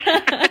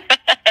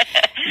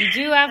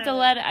do have to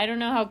I don't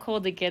know how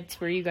cold it gets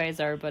where you guys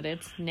are, but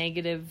it's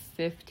negative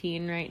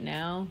 15 right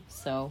now,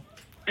 so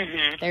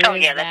Oh,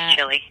 yeah, that's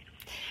chilly.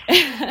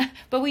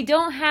 But we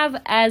don't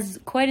have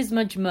quite as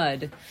much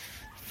mud,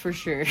 for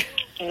sure.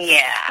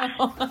 Yeah.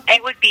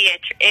 It would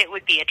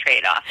be a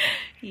trade-off.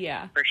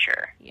 Yeah. For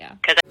sure. Yeah.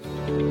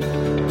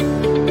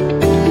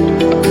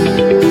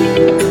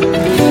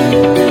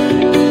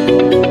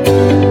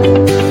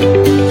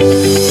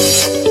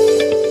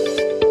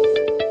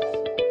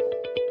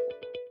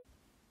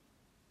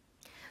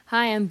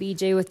 Hi, I'm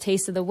BJ with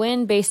Taste of the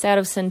Wind, based out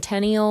of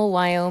Centennial,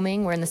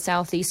 Wyoming. We're in the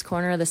southeast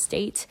corner of the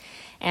state,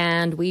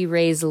 and we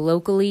raise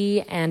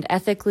locally and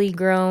ethically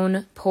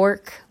grown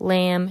pork,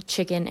 lamb,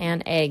 chicken,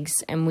 and eggs.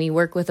 And we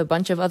work with a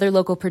bunch of other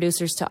local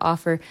producers to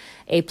offer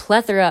a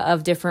plethora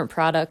of different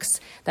products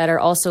that are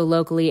also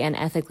locally and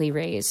ethically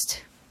raised.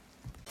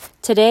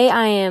 Today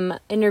I am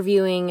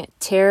interviewing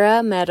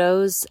Tara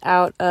Meadows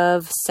out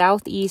of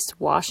Southeast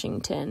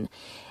Washington.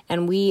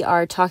 And we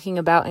are talking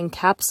about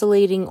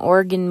encapsulating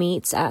organ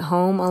meats at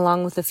home,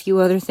 along with a few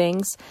other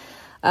things.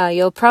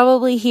 You'll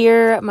probably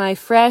hear my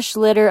fresh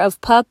litter of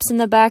pups in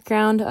the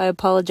background. I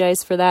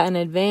apologize for that in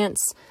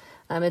advance.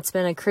 It's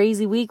been a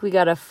crazy week. We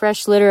got a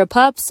fresh litter of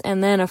pups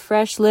and then a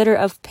fresh litter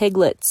of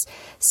piglets.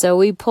 So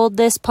we pulled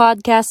this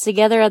podcast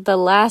together at the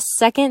last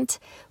second,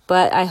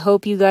 but I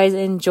hope you guys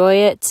enjoy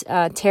it.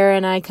 Tara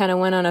and I kind of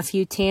went on a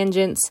few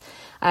tangents.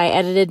 I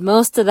edited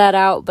most of that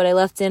out, but I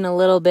left in a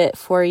little bit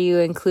for you,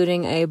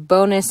 including a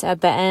bonus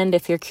at the end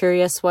if you're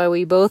curious why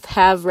we both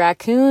have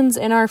raccoons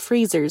in our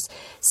freezers.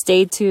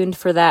 Stay tuned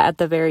for that at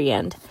the very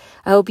end.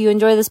 I hope you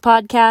enjoy this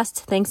podcast.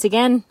 Thanks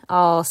again.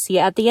 I'll see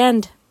you at the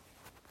end.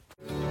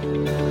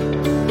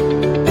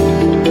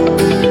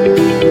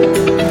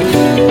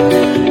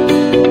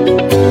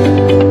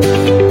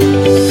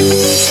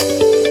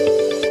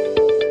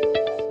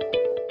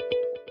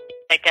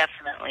 I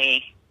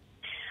definitely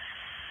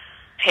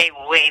pay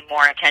way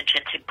more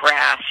attention to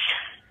grass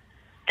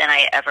than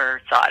I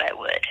ever thought I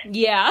would.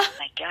 Yeah. Oh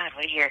my God,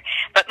 what here?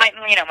 But my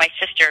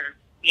sister,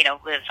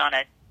 lives on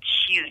a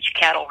huge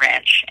cattle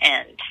ranch,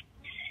 and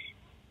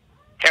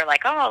they're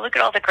like, "Oh, look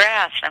at all the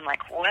grass." And I'm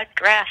like, "What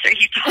grass are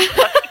you talking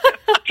about?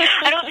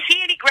 I don't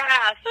see any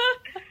grass."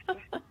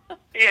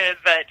 Yeah,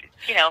 but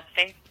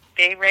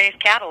they raise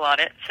cattle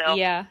on it, so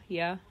yeah.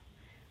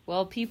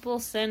 Well, people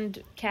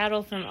send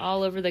cattle from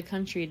all over the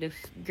country to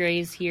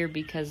graze here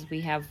because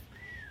we have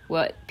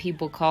what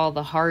people call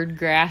the hard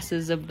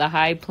grasses of the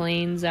high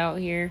plains out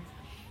here.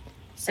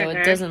 So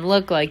it doesn't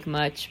look like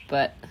much,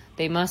 but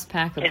they must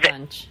pack a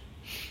punch.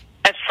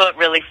 It's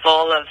really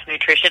full of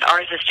nutrition.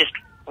 Ours is just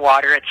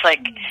water. It's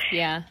like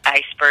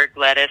iceberg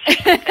lettuce.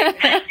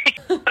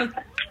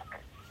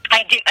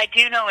 I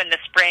do know in the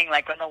spring,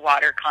 like when the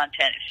water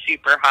content is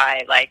super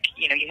high, like,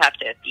 you have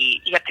to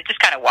just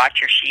kind of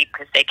watch your sheep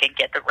because they can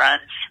get the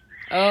runs.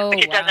 Oh,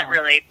 which it doesn't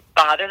really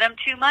bother them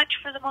too much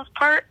for the most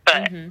part,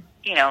 but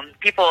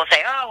people will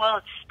say, "Oh, well,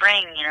 it's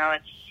spring,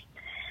 there's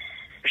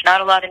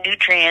not a lot of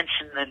nutrients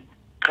and the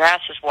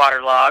grass is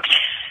waterlogged."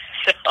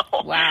 So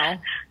wow.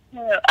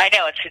 I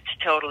know it's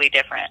totally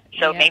different.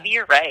 So maybe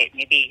you're right.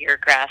 Maybe your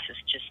grass is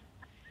just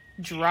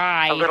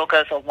dry. A little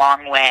goes a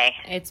long way.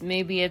 It's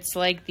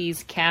like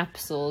these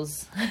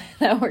capsules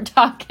that we're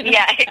talking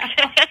about.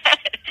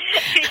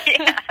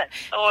 Yeah,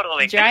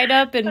 totally. Dried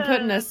up and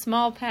put in a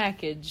small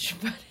package.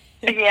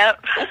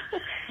 Yep.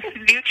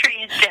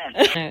 Nutrient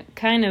dense.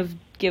 Kind of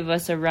give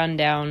us a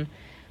rundown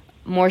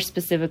more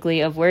specifically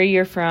of where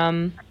you're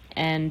from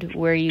and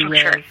where you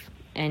live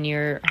and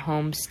your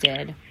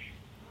homestead.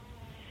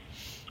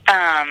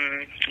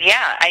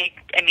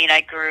 I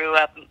grew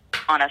up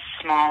on a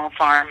small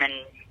farm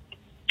in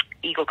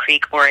Eagle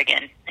Creek,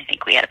 Oregon. I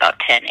think we had about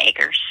 10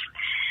 acres.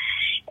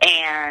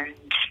 And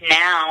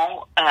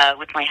now,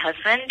 with my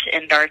husband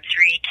and our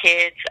 3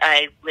 kids,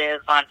 I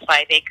live on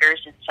 5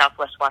 acres in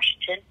Southwest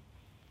Washington.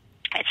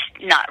 It's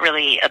not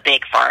really a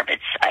big farm.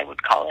 I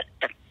would call it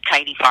a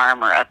tiny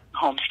farm or a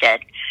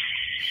homestead.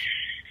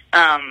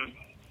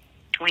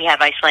 We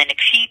have Icelandic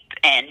sheep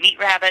and meat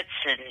rabbits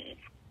and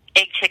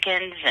egg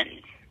chickens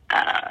and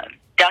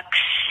ducks,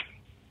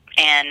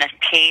 and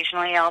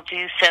occasionally I'll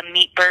do some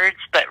meat birds,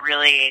 but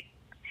really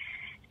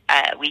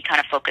we kind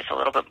of focus a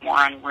little bit more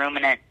on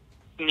ruminant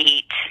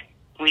meat.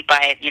 We'll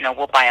buy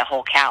a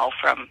whole cow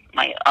from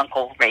my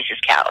uncle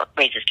raises cattle,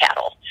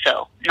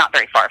 so not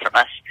very far from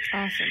us.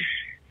 Awesome.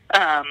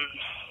 And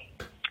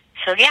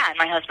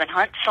my husband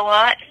hunts a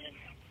lot.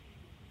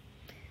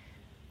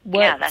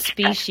 What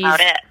species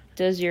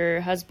does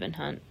your husband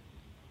hunt?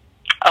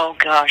 Oh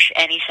gosh,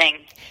 anything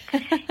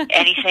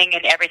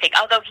and everything.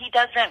 Although he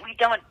doesn't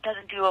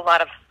do a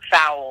lot of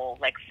fowl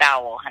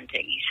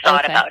hunting. He's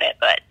thought about it,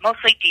 but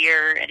mostly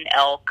deer and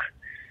elk,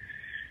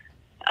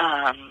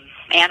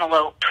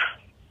 antelope.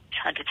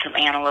 Hunted some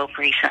antelope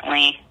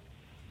recently.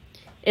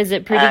 Is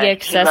it pretty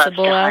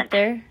accessible out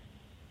there?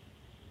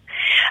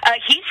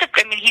 He's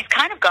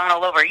kind of gone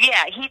all over.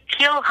 Yeah,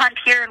 he'll hunt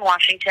here in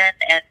Washington,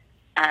 and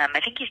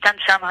I think he's done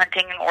some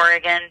hunting in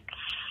Oregon.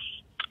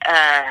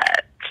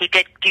 He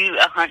did do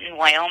a hunt in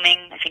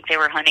Wyoming. I think they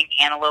were hunting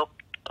antelope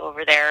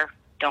over there.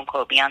 Don't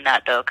quote me on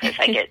that though, because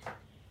I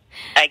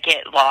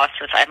get lost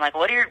with. I'm like,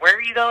 where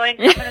are you going?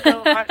 I'm gonna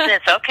go hunt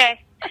this.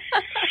 Okay.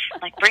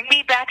 Like, bring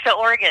me back to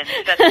Oregon.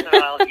 That's what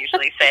I'll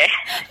usually say.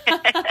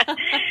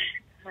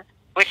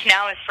 Which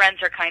now his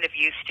friends are kind of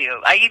used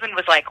to. I even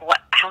was like, what?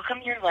 How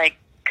come you're like?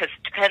 Because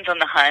it depends on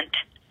the hunt,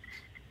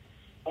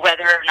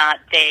 whether or not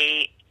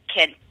they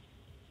can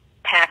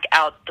pack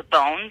out the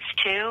bones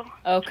too.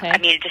 Okay. I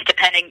mean,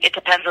 it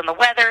depends on the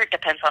weather. It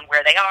depends on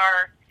where they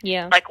are.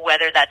 Yeah. Like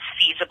whether that's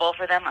feasible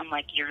for them. I'm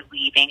like, you're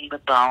leaving the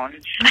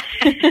bones.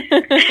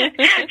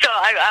 So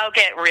I'll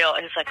get real.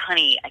 It's like,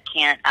 honey, I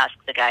can't ask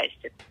the guys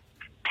to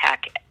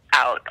pack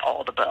out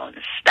all the bones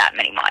that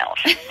many miles.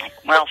 I'm like,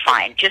 well,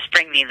 fine. Just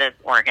bring me the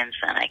organs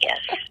then, I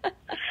guess.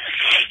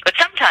 But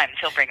sometimes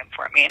he'll bring them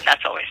for me, and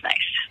that's always nice.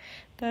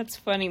 That's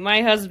funny.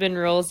 My husband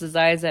rolls his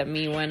eyes at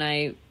me when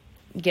I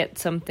get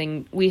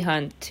something. We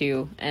hunt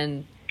too,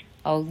 and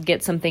I'll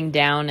get something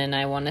down, and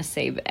I want to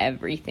save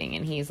everything.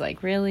 And he's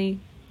like, "Really,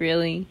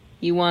 really?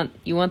 You want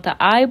the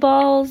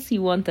eyeballs?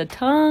 You want the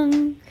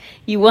tongue?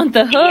 You want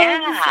the hooves?"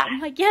 Yeah.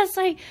 I'm like, "Yes,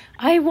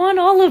 I want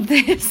all of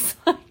this."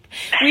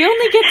 We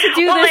only get to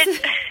do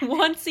this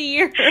once a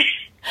year.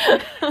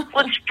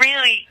 Well, it's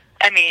really.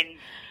 I mean,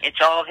 it's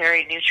all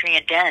very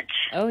nutrient dense.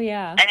 Oh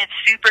yeah, and it's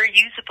super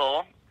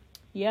usable.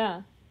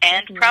 Yeah.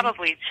 And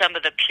probably some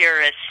of the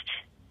purest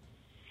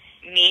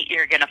meat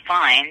you're going to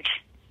find.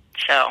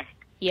 So.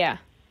 Yeah,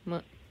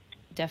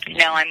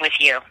 definitely. No, I'm with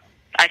you.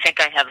 I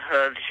think I have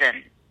hooves,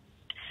 and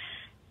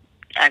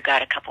I've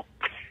got a couple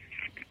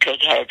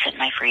pig heads in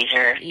my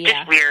freezer. Yeah.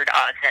 Just weird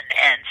odds and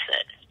ends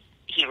that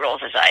he rolls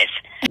his eyes.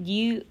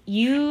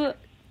 You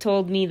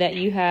told me that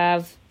you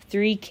have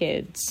 3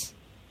 kids.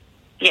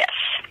 Yes.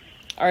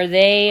 Are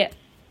they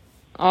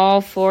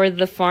all for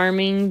the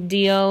farming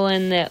deal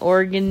and the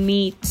organ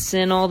meats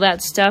and all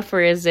that stuff,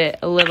 or is it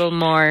a little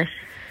more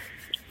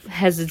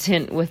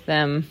hesitant with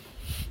them?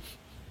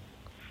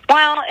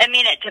 Well, I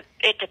mean,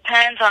 it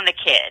depends on the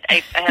kid.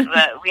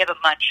 We have a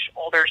much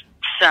older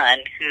son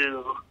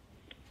who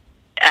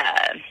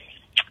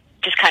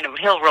just kind of,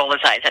 he'll roll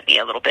his eyes at me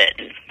a little bit,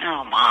 and,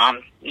 oh,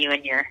 Mom, you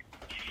and your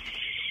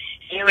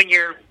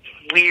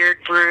weird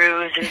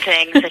brews and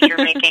things that you're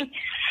making.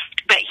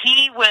 But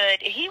he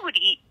would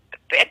eat.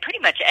 Pretty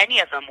much any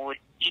of them would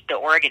eat the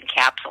organ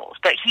capsules,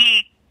 but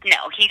he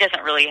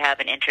doesn't really have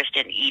an interest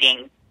in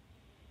eating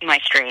my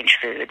strange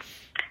food,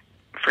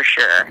 for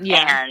sure.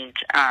 Yeah. And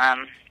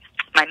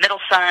my middle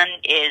son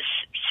is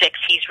 6.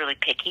 He's really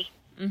picky.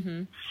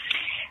 Mm-hmm.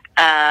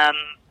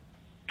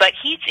 But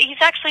he's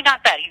actually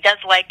not bad. He does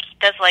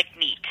like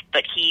meat,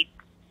 but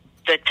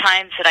the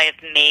times that I have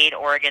made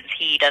organs,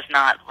 he does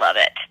not love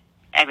it.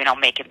 I mean, I'll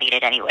make him eat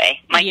it anyway.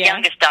 My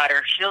youngest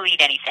daughter, she'll eat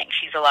anything.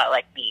 She's a lot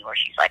like me, where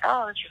she's like,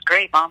 "Oh, this is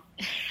great, Mom."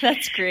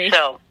 That's great.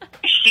 So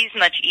she's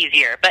much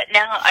easier. But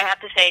now I have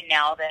to say,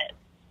 now that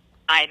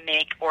I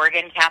make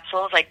organ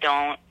capsules, I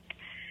don't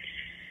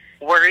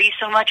worry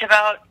so much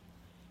about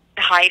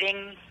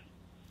hiding,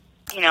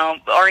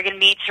 organ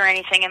meats or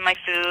anything in my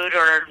food,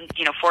 or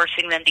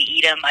forcing them to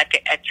eat them.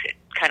 It's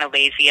kind of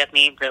lazy of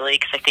me, really,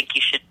 because I think you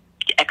should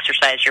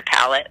exercise your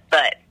palate,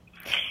 but.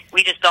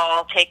 We just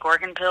all take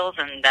organ pills,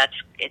 and that's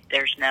it.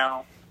 There's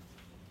no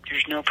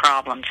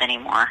problems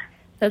anymore.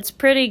 That's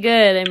pretty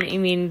good. I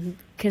mean,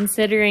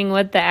 considering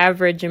what the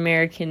average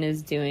American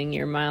is doing,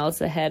 you're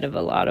miles ahead of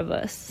a lot of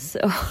us. So.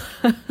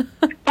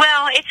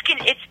 Well,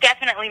 it's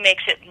definitely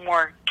makes it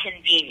more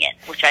convenient,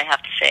 which I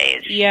have to say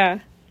is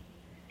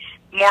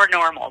more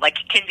normal. Like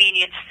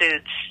convenience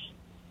foods,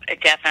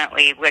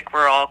 definitely. Like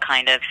we're all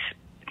kind of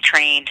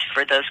trained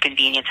for those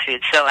convenience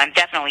foods, so I'm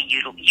definitely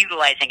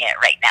utilizing it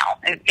right now.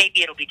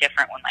 Maybe it'll be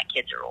different when my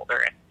kids are older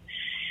and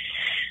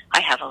I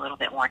have a little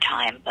bit more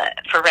time, but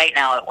for right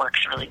now it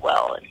works really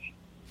well, and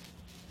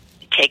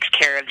it takes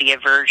care of the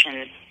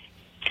aversion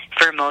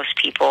for most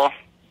people.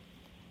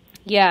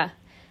 Yeah,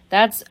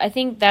 I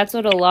think that's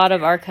what a lot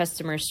of our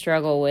customers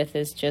struggle with,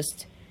 is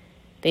just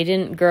they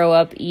didn't grow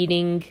up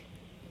eating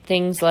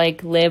things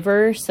like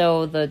liver,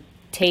 so the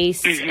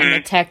taste and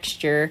the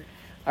texture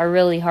are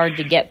really hard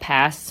to get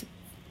past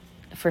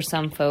for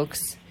some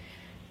folks.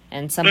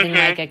 And something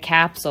like a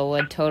capsule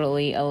would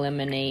totally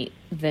eliminate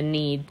the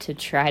need to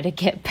try to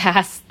get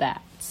past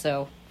that.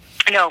 So,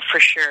 no, for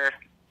sure.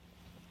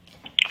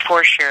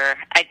 For sure.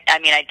 I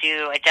mean, I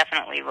do. I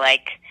definitely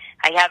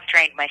I have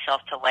trained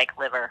myself to like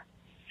liver.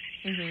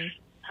 Mm-hmm.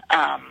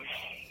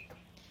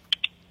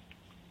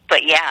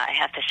 But yeah, I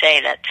have to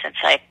say that since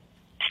I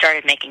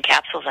started making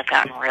capsules, I've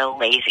gotten real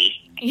lazy.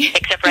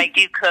 Except for I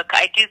do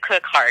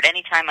cook hard.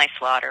 Anytime I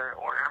slaughter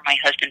or my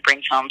husband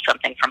brings home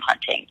something from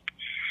hunting,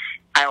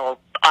 I will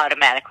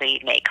automatically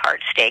make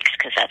hard steaks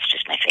because that's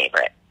just my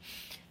favorite.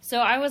 So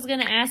I was going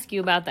to ask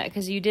you about that,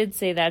 because you did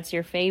say that's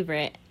your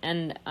favorite.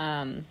 And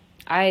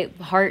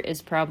heart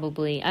is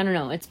probably, I don't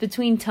know, it's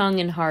between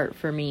tongue and heart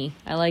for me.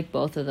 I like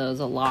both of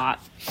those a lot.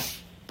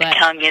 But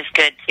tongue is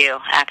good too,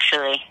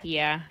 actually.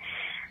 Yeah.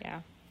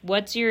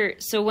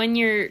 So when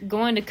you're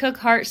going to cook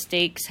heart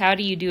steaks, how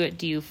do you do it?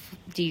 Do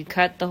you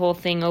cut the whole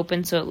thing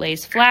open so it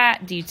lays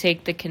flat? Do you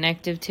take the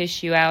connective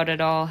tissue out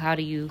at all? How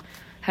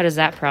does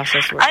that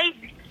process work?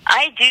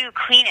 I do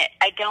clean it.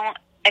 I don't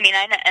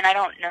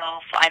know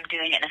if I'm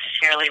doing it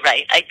necessarily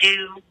right. I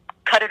do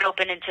cut it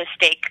open into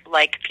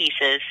steak-like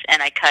pieces,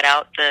 and I cut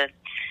out the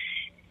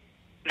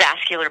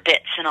vascular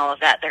bits and all of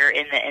that are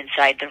in the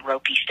inside, the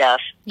ropey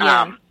stuff.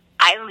 Yeah.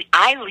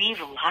 I leave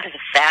a lot of the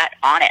fat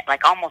on it,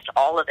 like almost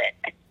all of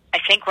it. I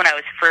think when I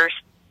was first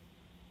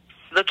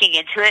looking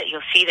into it,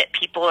 you'll see that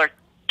people are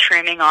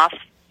trimming off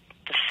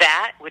the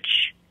fat,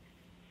 which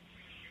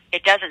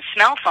it doesn't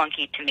smell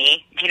funky to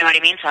me. Do you know what I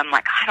mean? So I'm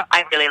like,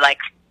 I really like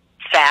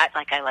fat.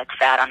 Like, I like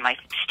fat on my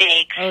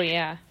steaks. Oh,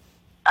 yeah.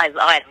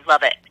 I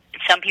love it.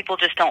 Some people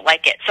just don't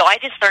like it. So I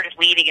just started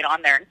leaving it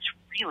on there, and it's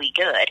really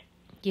good.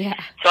 Yeah.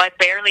 So I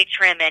barely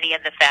trim any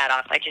of the fat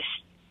off. I just,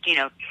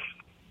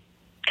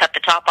 cut the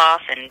top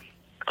off and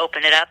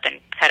open it up and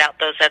cut out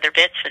those other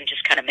bits and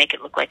just kind of make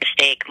it look like a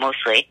steak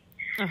mostly.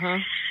 Uh-huh.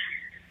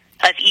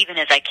 As even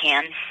as I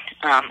can.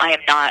 I am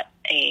not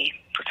a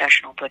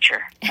professional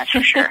butcher, that's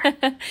for sure.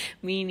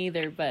 Me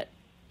neither, but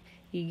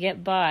you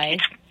get by.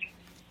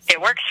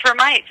 It works for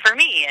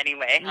me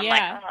anyway. I'm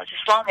like, just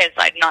as long as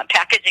I'm not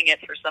packaging it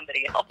for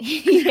somebody else.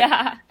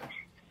 Yeah.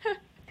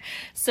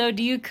 So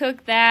do you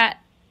cook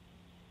that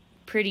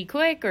pretty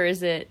quick, or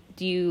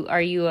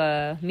are you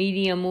a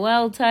medium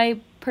well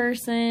type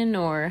person,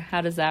 or how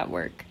does that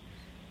work?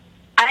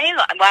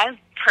 I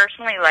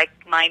personally like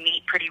my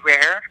meat pretty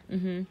rare.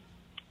 Mm-hmm.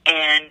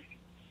 And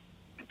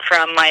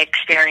from my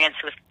experience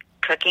with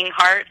cooking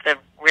heart, the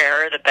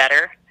rarer the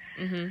better.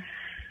 Mm-hmm.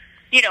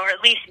 Or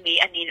at least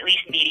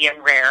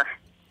medium rare.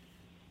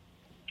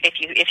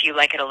 If you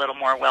like it a little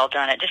more well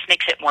done, it just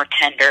makes it more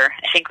tender.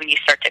 I think when you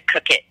start to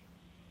cook it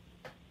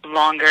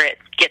longer, it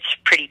gets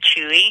pretty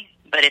chewy.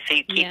 But if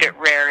you keep it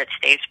rare, it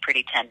stays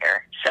pretty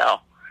tender. So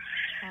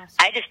awesome.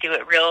 I just do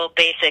it real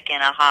basic in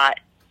a hot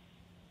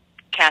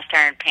cast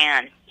iron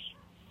pan.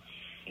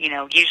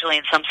 Usually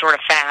in some sort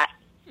of fat.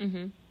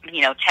 Mm-hmm.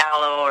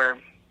 Tallow or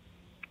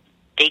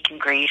bacon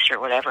grease or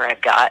whatever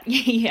I've got.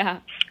 Yeah.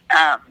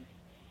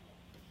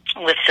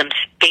 With some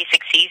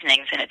basic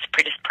seasonings, and it's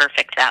pretty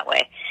perfect that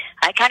way.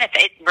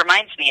 It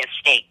reminds me of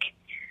steak.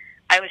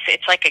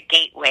 It's like a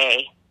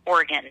gateway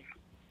organ.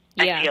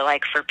 Yeah. I feel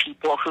like for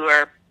people who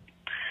are,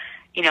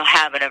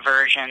 have an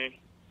aversion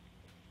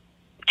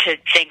to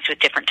things with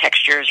different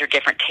textures or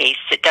different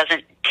tastes. It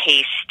doesn't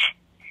taste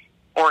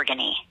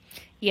organy.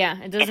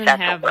 Yeah, it doesn't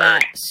have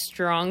that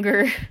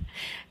stronger.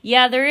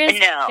 Yeah, there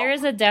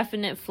is a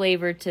definite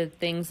flavor to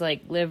things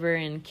like liver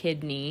and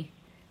kidney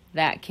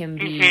that can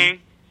be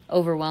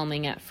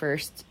overwhelming at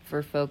first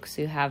for folks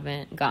who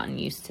haven't gotten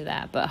used to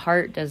that. But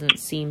heart doesn't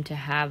seem to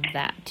have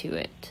that to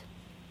it.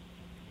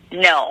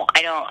 No,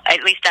 I don't.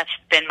 At least that's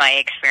been my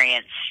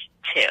experience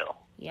too.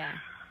 Yeah.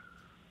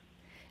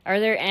 Are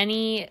there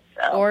any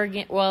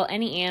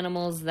any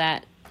animals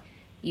that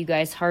you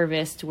guys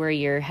harvest where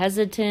you're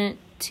hesitant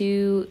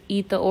to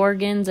eat the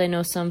organs? I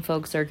know some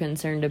folks are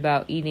concerned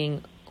about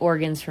eating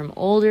organs from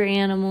older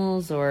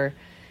animals or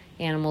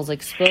animals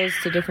exposed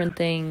to different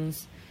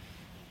things.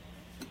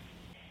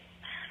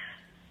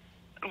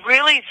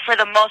 Really, for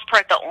the most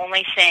part, the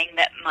only thing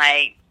that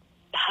my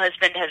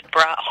husband has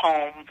brought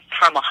home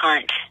from a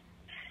hunt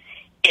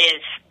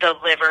is the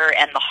liver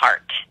and the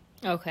heart.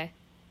 Okay.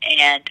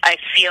 And I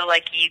feel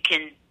like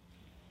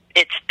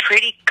it's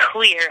pretty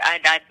clear,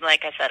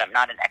 like I said, I'm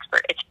not an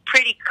expert. It's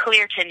pretty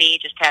clear to me,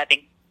 just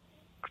having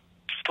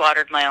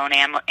slaughtered my own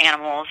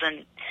animals,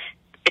 and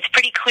it's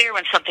pretty clear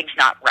when something's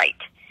not right.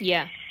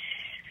 Yeah.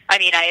 I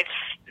mean, I've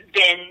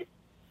been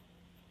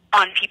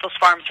on people's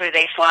farms where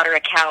they slaughter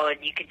a cow,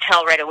 and you can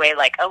tell right away,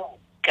 like, oh,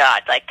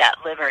 God, like that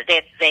liver,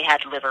 they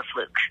had liver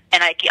fluke.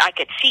 And I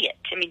could see it.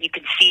 I mean, you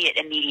can see it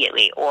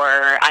immediately. Or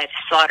I've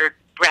slaughtered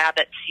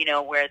rabbits,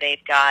 where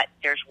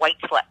there's white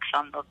flecks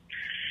on the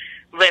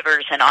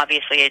livers, and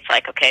obviously it's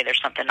like, okay,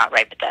 there's something not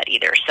right with that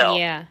either. So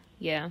yeah.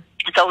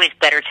 It's always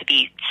better to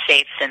be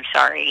safe than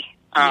sorry.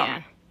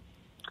 Yeah,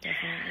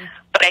 definitely.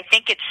 But I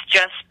think it's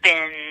just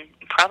been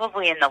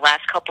probably in the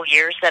last couple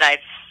years that I've,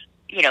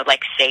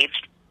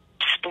 saved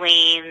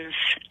spleens.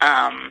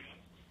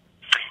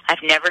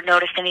 I've never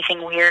noticed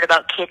anything weird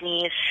about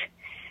kidneys.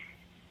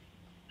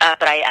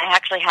 But I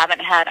actually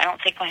haven't I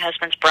don't think my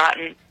husband's brought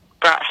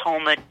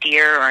home a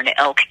deer or an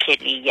elk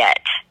kidney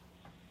yet.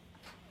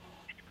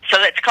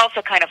 So it's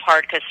also kind of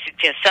hard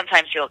because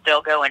sometimes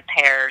they'll go in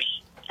pairs,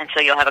 and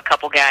so you'll have a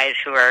couple guys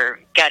who are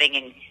gutting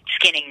and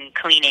skinning and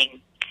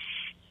cleaning,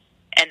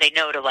 and they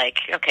know to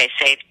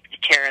save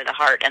care of the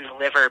heart and the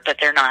liver, but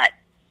they're not,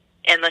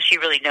 unless you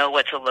really know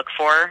what to look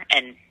for,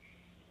 and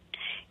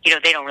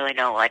they don't really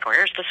know,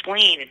 where's the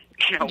spleen,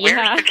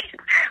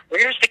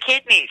 where's the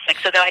kidneys,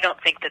 so I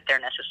don't think that they're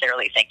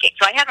necessarily thinking.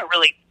 So I haven't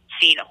really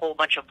seen a whole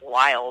bunch of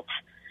wild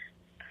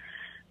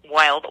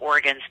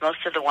organs.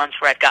 Most of the ones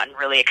where I've gotten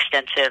really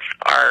extensive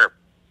are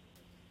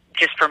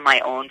just from my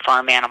own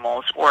farm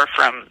animals or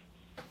from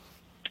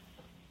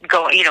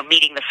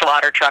meeting the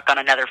slaughter truck on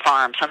another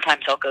farm.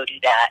 Sometimes I'll go do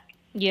that.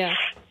 Yeah.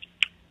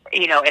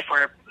 If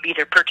we're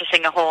either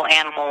purchasing a whole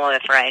animal,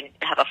 if I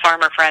have a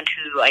farmer friend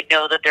who I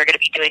know that they're going to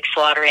be doing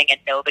slaughtering and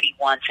nobody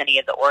wants any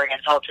of the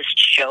organs, I'll just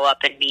show up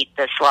and meet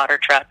the slaughter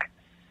truck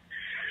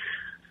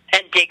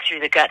and dig through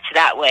the guts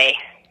that way.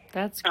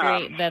 That's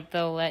great that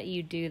they'll let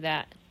you do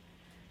that.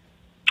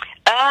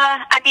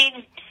 I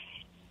mean,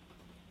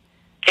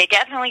 they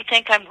definitely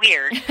think I'm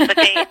weird, but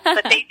they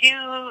do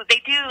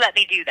let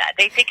me do that.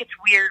 They think it's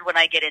weird when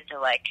I get into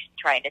like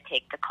trying to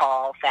take the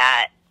call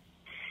fat,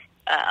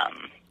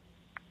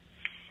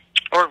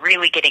 or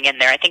really getting in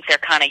there. I think they're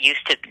kind of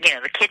used to,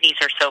 the kidneys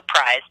are so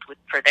prized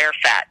for their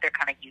fat. They're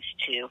kind of used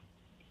to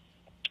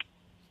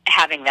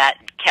having that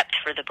kept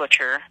for the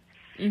butcher.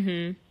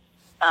 Mm-hmm.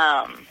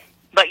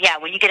 But yeah,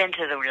 when you get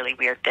into the really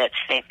weird bits,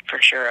 they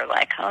for sure are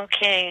like,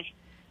 okay,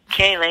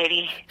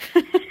 lady,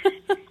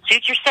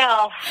 suit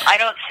yourself.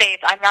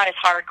 I'm not as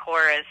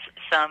hardcore as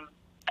some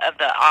of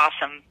the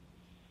awesome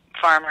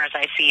farmers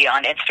I see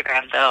on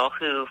Instagram, though,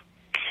 who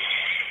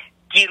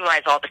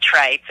utilize all the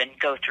tripe and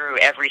go through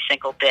every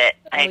single bit.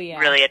 I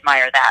really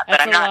admire that,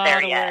 but I'm not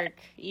there yet. Work.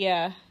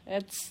 Yeah,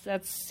 that's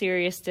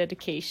serious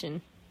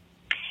dedication.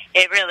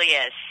 It really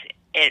is.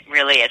 It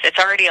really is. It's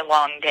already a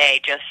long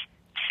day just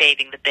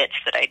saving the bits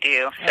that I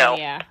do. So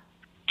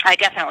I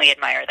definitely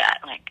admire that.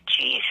 Like,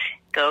 geez,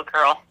 go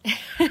girl.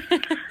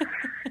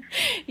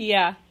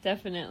 Yeah,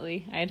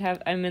 definitely.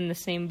 I'm in the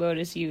same boat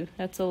as you.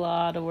 That's a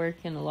lot of work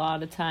and a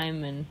lot of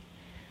time, and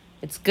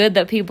it's good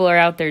that people are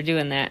out there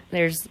doing that.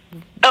 There's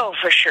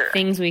for sure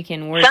things we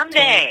can work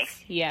someday.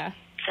 Towards. Yeah.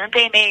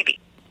 Someday maybe.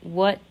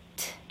 What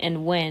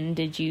and when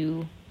did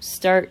you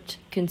start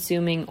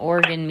consuming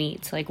organ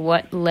meats? Like,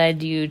 what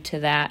led you to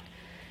that?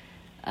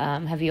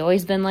 Have you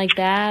always been like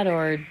that,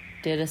 or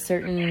did a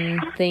certain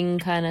thing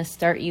kind of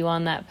start you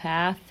on that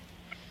path?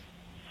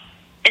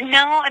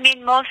 No, I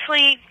mean,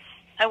 mostly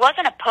I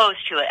wasn't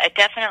opposed to it. I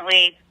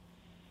definitely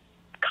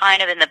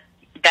kind of in the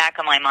back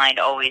of my mind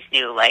always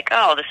knew, like,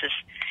 oh, this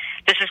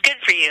is good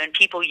for you, and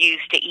people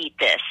used to eat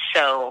this,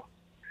 so,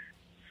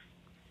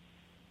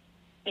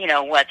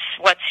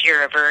 what's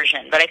your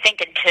aversion? But I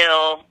think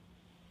until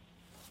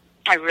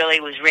I really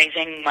was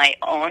raising my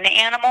own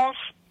animals,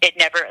 it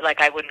never,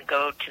 like, I wouldn't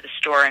go to the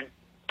store and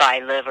buy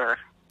liver.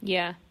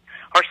 Yeah.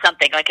 Or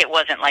something. Like, it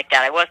wasn't like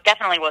that. I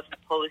definitely wasn't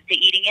opposed to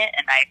eating it,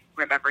 and I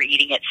remember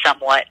eating it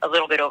a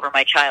little bit over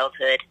my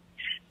childhood,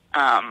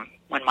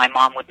 when my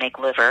mom would make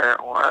liver,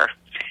 or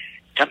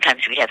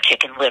sometimes we'd have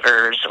chicken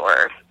livers,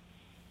 or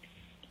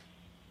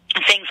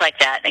things like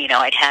that.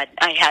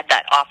 I had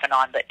that off and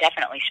on, but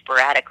definitely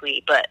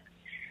sporadically. But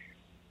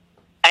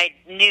I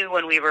knew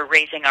when we were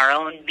raising our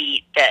own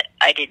meat that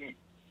I didn't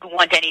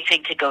want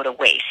anything to go to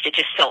waste. It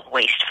just felt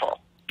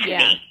wasteful to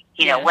me.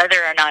 Whether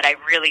or not I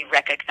really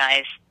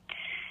recognized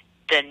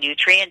the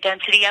nutrient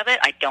density of it,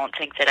 I don't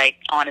think that I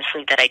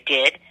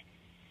did.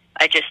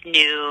 I just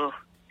knew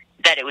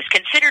that it was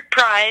considered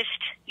prized,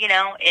 in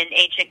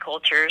ancient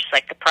cultures,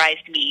 like the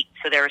prized meat.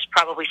 So there was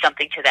probably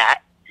something to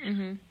that.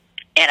 Mm-hmm.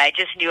 And I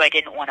just knew I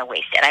didn't want to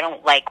waste it. I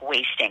don't like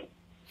wasting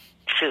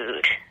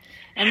food.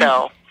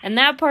 And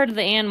that part of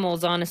the animal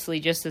is honestly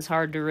just as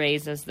hard to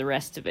raise as the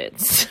rest of it.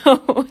 So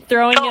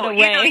throwing it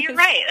away. You're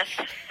right.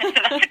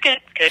 That's a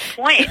good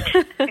point.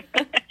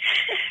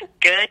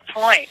 Good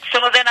point. So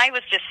then I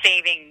was just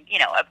saving,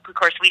 of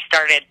course we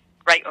started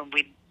right when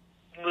we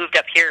moved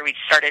up here, we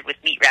started with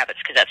meat rabbits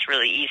because that's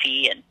really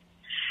easy. And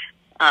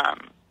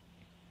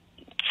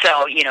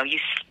so, you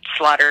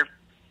slaughter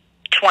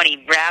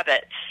 20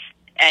 rabbits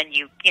and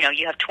you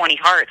have 20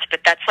 hearts, but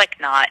that's like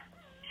not,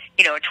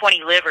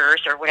 20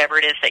 livers or whatever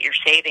it is that you're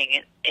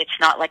saving. It's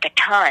not like a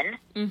ton.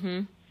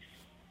 Mm-hmm.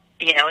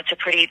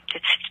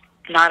 It's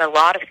not a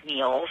lot of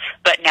meals,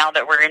 but now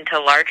that we're into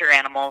larger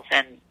animals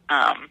and,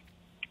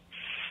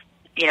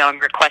 I'm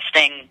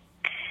requesting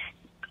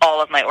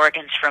all of my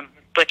organs from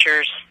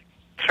butchers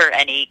for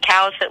any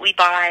cows that we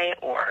buy,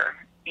 or,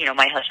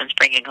 my husband's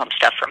bringing home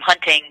stuff from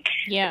hunting.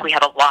 Yeah. We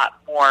have a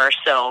lot more,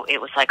 so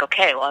it was like,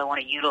 okay, well, I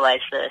want to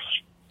utilize this.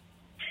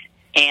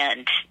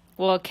 And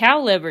well, cow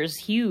liver's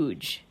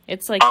huge.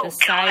 It's like the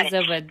size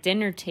of a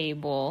dinner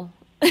table.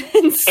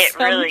 It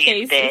really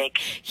is big.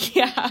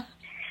 Yeah.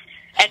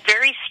 And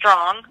very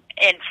strong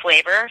in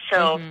flavor,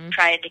 so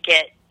trying to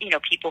get,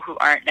 people who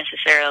aren't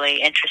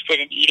necessarily interested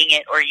in eating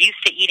it or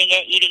used to eating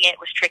it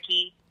was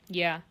tricky.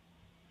 Yeah.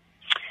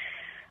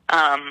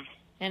 And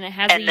it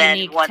has a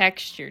unique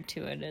texture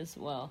to it as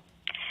well.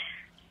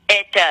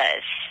 It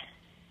does.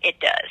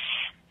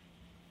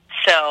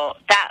 So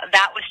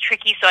that was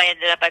tricky, so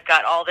I've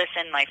got all this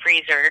in my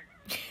freezer.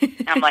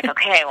 And I'm like,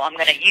 okay, well, I'm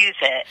going to use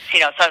it. So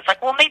I was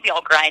like, well, maybe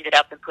I'll grind it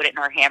up and put it in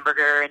our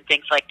hamburger and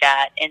things like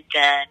that. And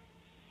then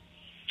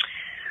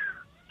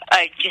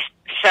I just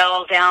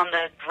fell down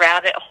the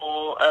rabbit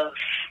hole of,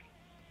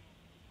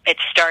 it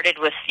started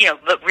with,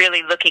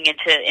 really looking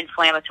into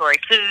inflammatory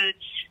foods,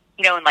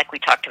 and like we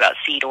talked about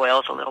seed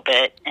oils a little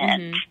bit,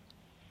 and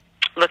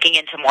looking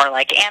into more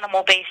like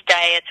animal-based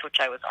diets, which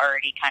I was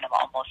already kind of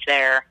almost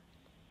there.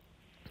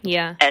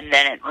 Yeah. And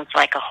then it was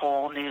like a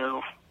whole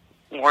new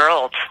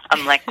world.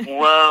 I'm like,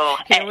 whoa.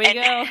 Here we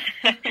go.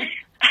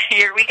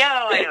 Here we go.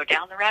 I go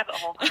down the rabbit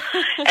hole.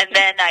 And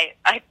then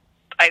I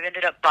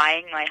ended up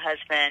buying my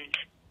husband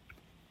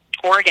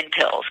organ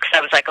pills because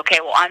I was like, okay,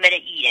 well, I'm going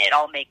to eat it.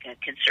 I'll make a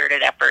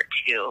concerted effort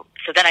to.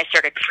 So then I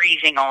started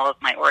freezing all of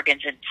my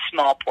organs in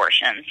small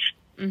portions.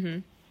 Mm-hmm.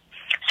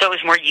 So it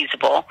was more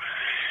usable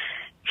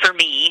for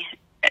me,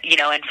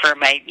 and for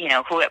my,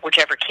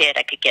 whichever kid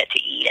I could get to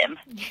eat him.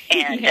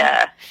 And,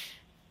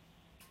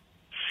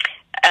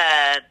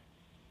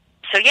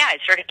 so yeah, I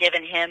started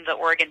giving him the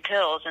organ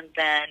pills, and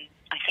then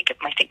I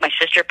think my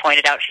sister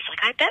pointed out, she's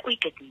like, I bet we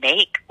could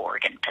make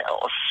organ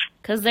pills.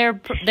 Because they're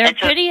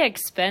pretty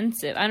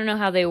expensive. I don't know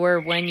how they were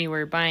when you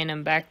were buying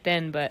them back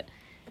then, but...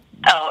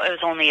 Oh, it was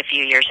only a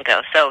few years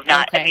ago, so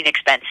not,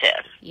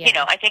 expensive.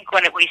 Yeah. I think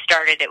when we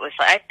started, it was,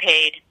 I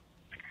paid,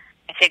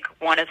 I think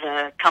one of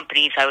the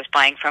companies I was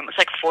buying from, it was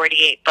like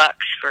 $48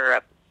 for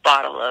a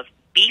bottle of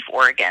beef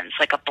organs,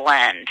 like a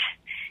blend.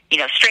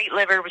 Straight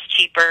liver was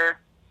cheaper.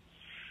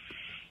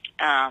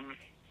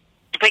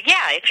 But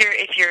yeah,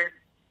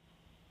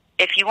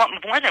 if you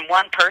want more than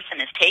one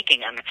person is taking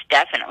them, it's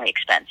definitely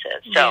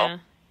expensive.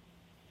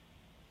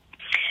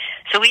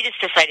 So we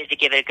just decided to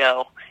give it a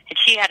go. And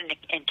she had an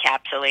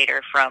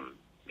encapsulator from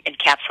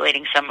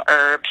encapsulating some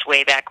herbs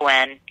way back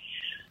when.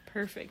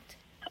 Perfect.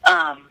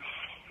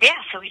 Yeah,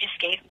 so we just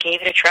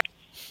gave it a try.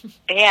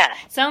 Yeah.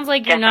 Sounds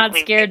like you're not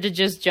scared to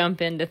just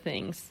jump into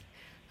things.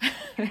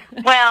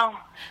 Well,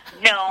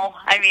 no.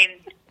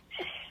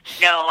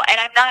 No. And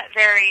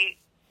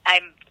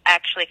I'm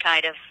actually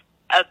kind of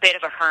a bit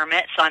of a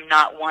hermit, so I'm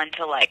not one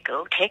to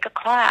go take a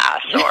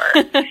class or,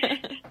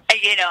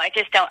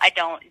 I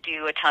don't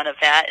do a ton of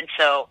that. And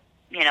so,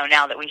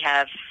 now that we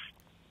have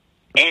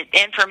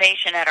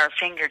information at our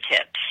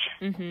fingertips,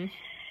 mm-hmm.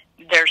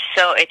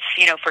 It's,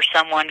 for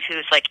someone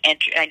who's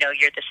I know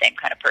you're the same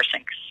kind of person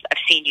because I've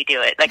seen you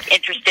do it,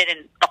 interested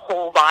in a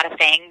whole lot of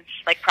things,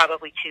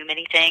 probably too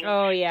many things.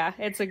 Oh yeah.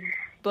 It's a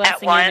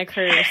blessing and a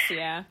curse.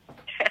 Yeah.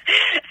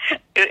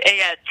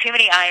 Yeah. Too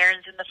many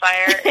irons in the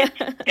fire.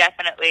 It's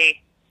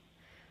definitely,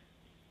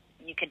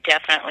 you could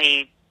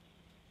definitely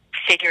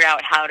figure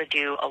out how to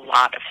do a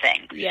lot of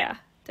things. Yeah,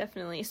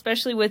 definitely.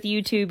 Especially with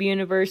YouTube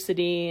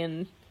University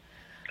and...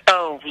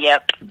 Oh,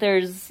 yep.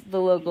 There's the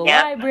local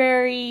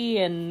library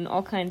and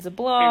all kinds of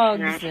blogs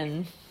mm-hmm.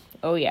 and...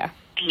 Oh, yeah.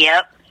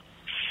 Yep.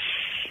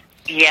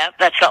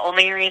 That's the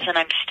only reason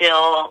I'm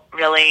still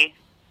really...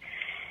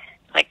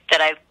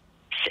 that I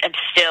am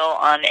still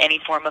on any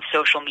form of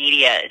social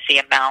media is the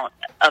amount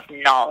of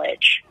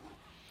knowledge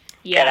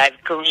that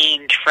I've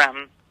gleaned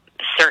from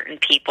certain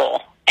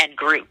people and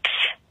groups.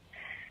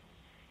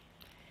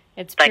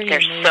 It's pretty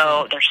amazing.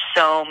 There's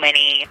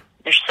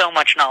so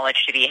much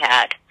knowledge to be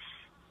had.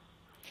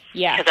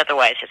 Yeah. Because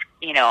otherwise,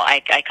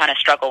 I kind of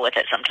struggle with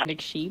it sometimes.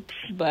 Big sheep,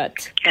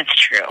 but... That's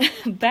true.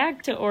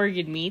 Back to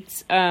organ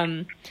meats.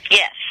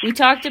 Yes. We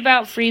talked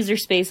about freezer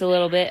space a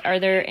little bit. Are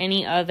there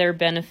any other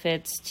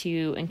benefits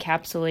to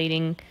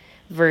encapsulating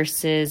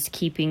versus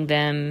keeping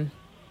them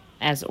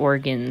as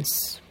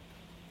organs?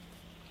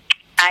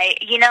 I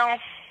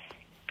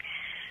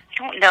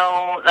don't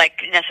know,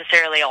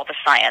 necessarily all the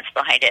science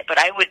behind it, but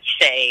I would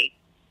say,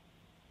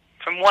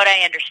 from what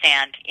I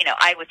understand,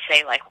 I would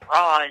say,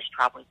 raw is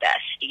probably best,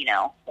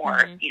 or,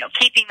 mm-hmm.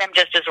 Keeping them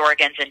just as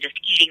organs and just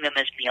eating them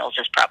as meals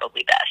is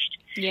probably best.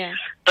 Yeah.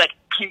 But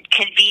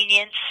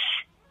convenience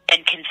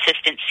and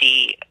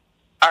consistency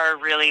are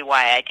really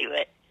why I do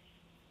it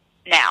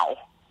now.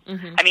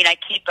 Mm-hmm. I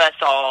keep us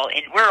all,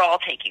 and we're all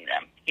taking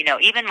them,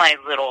 even my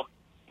little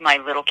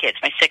kids,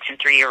 my 6 and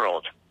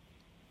 3-year-old.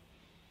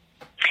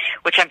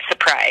 Which I'm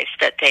surprised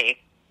that I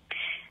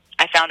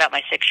found out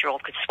my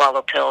 6-year-old could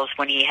swallow pills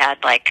when he had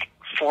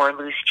 4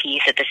 loose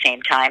teeth at the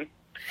same time.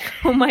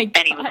 Oh my God.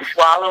 And he was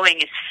swallowing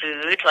his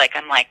food.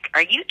 I'm like,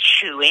 are you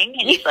chewing?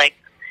 And he's like,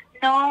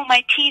 no,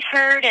 my teeth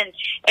hurt. And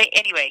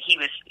anyway, he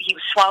was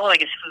swallowing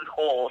his food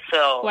whole.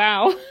 So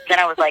wow. Then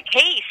I was like,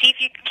 hey,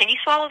 can you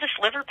swallow this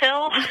liver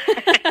pill?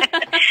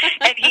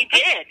 And he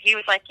did. He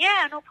was like,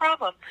 yeah, no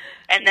problem.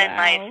 And then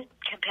my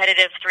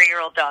competitive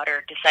 3-year-old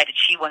daughter decided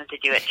she wanted to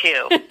do it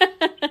too.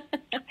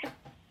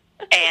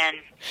 And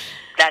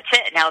that's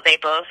it. Now they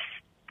both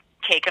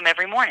take them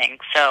every morning.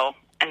 So,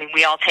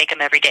 we all take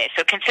them every day.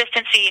 So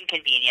consistency and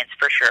convenience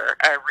for sure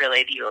are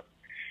really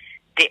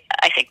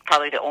I think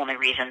probably the only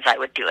reasons I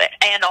would do it.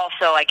 And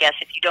also, I guess,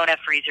 if you don't have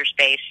freezer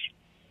space,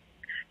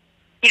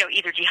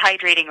 either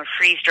dehydrating or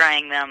freeze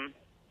drying them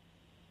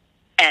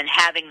and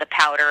having the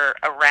powder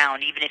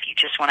around, even if you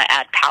just want to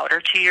add powder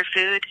to your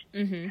food,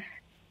 mm-hmm.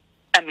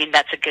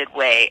 That's a good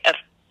way of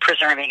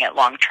preserving it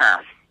long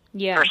term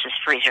versus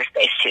freezer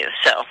space too.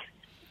 So,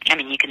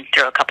 you can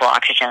throw a couple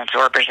oxygen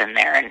absorbers in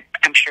there, and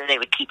I'm sure they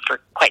would keep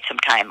for quite some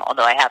time,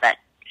 although I haven't.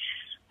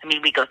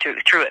 We go through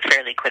it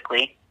fairly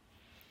quickly.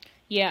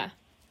 Yeah.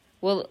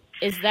 Well,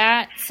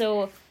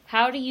 so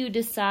how do you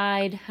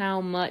decide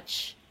how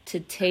much to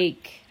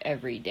take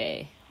every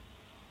day?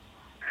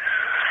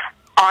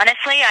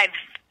 Honestly,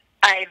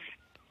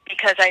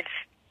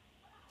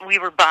 we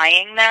were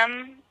buying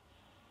them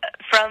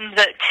from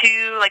the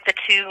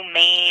two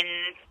main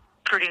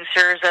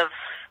producers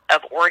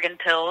of organ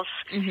pills,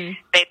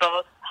 they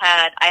both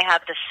I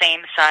have the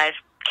same size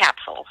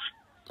capsules.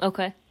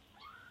 Okay.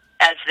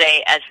 As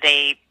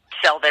they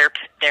sell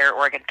their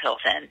organ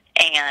pills in,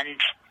 and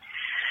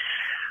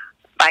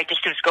I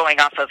just was going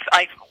off of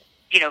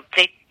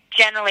they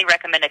generally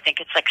recommend, I think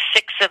it's like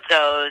 6 of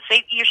those.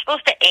 You're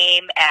supposed to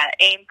aim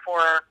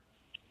for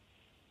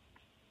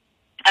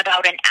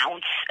about an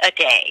ounce a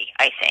day,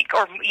 I think,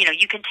 or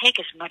you can take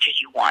as much as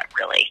you want,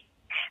 really.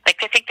 Like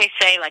I think they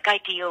say like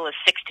ideal is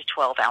 6 to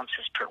 12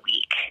 ounces per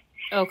week.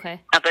 Okay.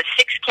 But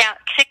six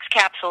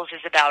capsules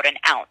is about an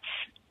ounce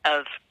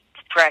of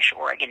fresh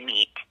organ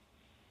meat.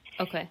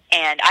 Okay.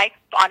 And I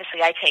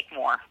take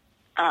more,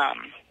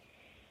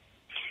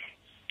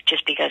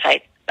 just because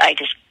I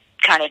just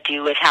kind of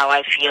do with how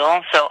I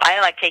feel. So I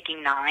like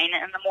taking 9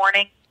 in the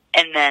morning,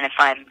 and then if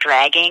I'm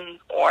dragging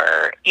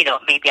or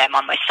maybe I'm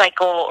on my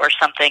cycle or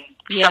something's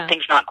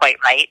not quite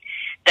right,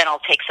 then I'll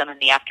take some in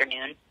the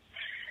afternoon.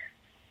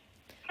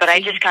 But I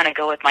just kind of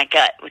go with my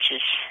gut, which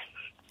is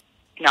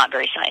not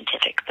very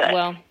scientific.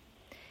 But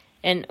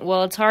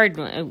it's hard,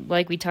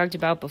 like we talked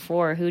about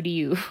before.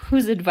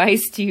 Whose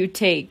advice do you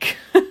take?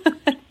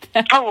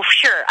 Oh,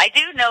 sure. I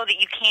do know that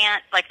you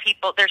can't, like,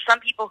 there's some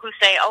people who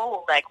say,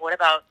 oh, like, what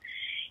about,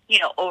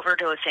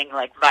 overdosing,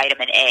 like,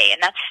 vitamin A?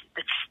 And that's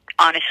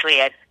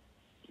honestly, I've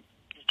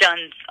done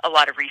a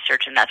lot of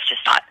research, and that's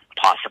just not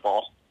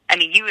possible. I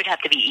mean, you would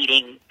have to be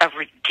eating a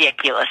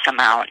ridiculous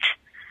amount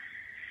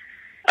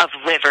of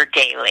liver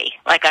daily.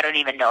 Like, I don't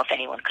even know if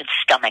anyone could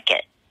stomach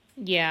it.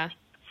 Yeah.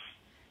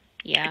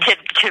 Yeah.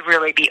 To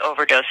really be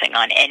overdosing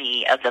on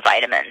any of the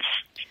vitamins.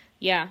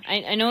 Yeah,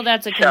 I know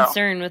that's a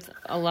concern with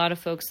a lot of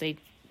folks. They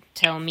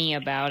tell me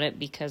about it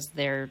because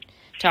they're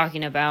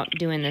talking about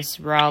doing this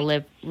raw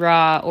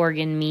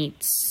organ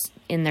meats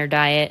in their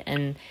diet,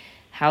 and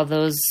how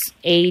those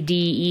A,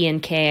 D, E,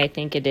 and K, I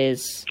think it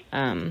is,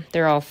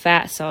 they're all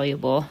fat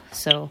soluble.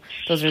 So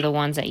those are the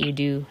ones that you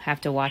do have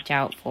to watch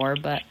out for.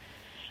 But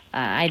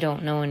I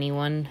don't know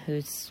anyone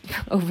who's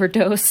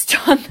overdosed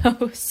on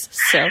those.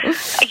 So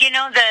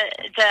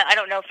I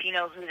don't know if you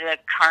know who the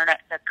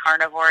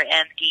carnivore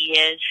MD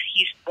is.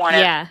 He's one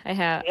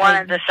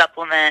of the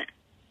supplement.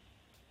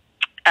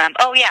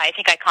 I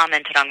think I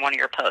commented on one of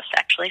your posts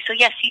actually. So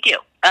yes, you do.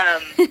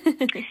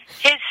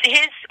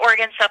 His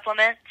organ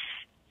supplements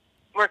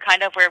were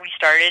kind of where we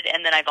started,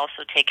 and then I've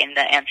also taken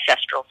the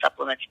ancestral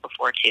supplements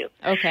before too.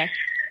 Okay.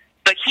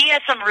 But he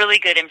has some really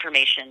good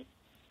information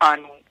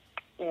on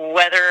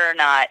whether or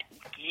not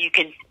you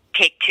can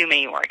take too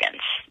many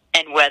organs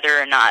and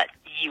whether or not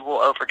you will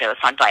overdose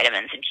on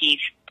vitamins. And he's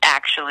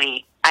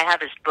actually, I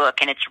have his book,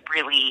 and it's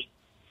really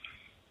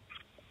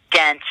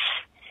dense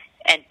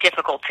and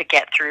difficult to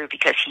get through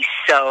because he's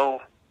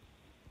so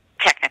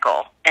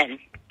technical and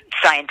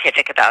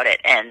scientific about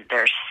it. And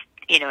there's,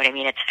 you know what I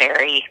mean?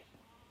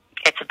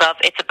 It's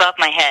above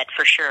my head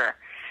for sure.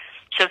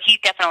 So he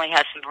definitely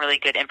has some really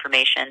good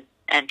information,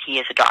 and he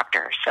is a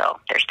doctor. So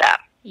there's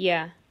that.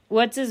 Yeah.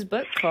 What's his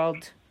book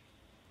called?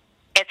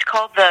 It's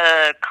called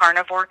The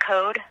Carnivore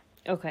Code.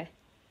 Okay.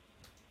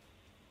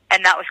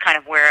 And that was kind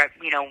of where,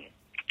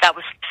 that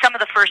was some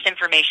of the first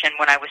information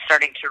when I was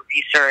starting to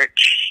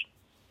research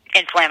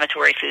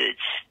inflammatory foods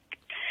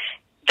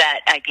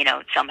that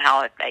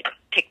somehow I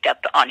picked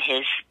up on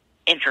his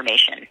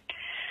information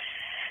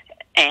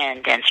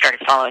and then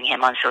started following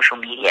him on social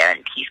media,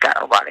 and he's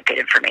got a lot of good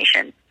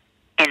information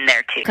in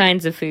there too.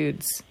 Kinds of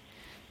foods.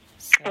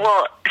 So.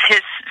 Well,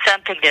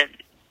 something to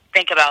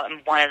think about,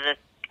 and one of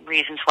the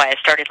reasons why I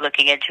started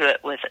looking into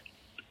it was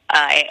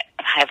I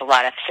have a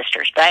lot of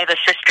sisters, but I have a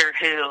sister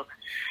who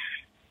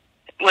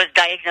was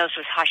diagnosed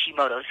with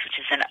Hashimoto's, which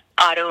is an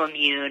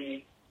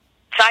autoimmune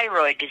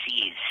thyroid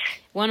disease.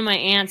 One of my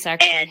aunts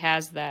actually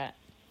has that.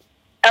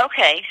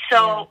 Okay,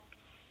 so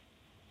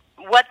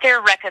what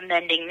they're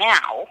recommending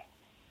now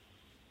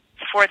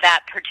for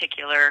that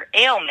particular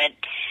ailment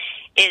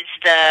is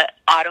the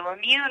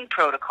autoimmune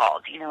protocol.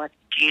 Do you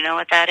know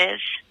what that is?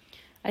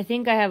 I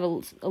think I have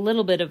a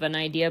little bit of an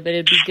idea, but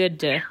it'd be good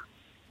to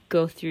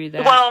go through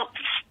that. Well,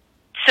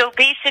 so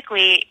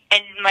basically,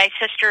 and my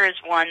sister is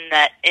one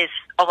that is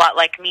a lot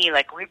like me,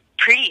 like we're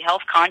pretty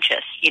health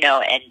conscious,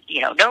 and,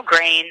 no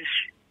grains,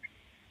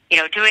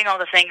 doing all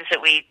the things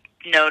that we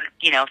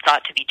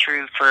thought to be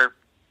true for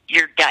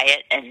your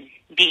diet and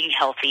being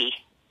healthy,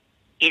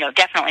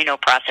 definitely no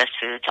processed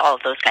foods, all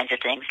of those kinds of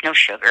things, no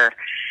sugar.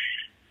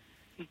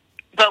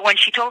 But when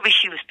she told me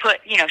she was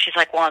she's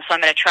like, well, so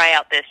I'm going to try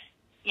out this,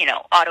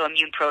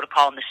 autoimmune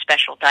protocol and this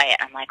special diet.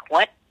 I'm like,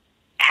 what?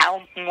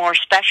 How more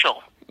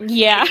special?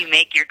 Yeah. Can you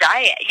make your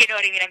diet? You know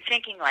what I mean? I'm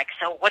thinking like,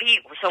 so what is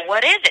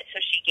it? So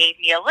she gave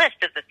me a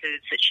list of the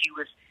foods that she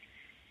was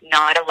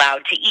not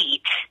allowed to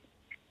eat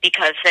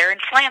because they're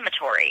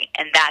inflammatory.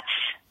 And that's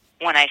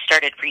when I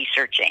started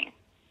researching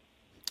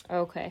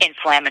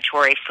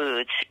inflammatory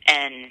foods.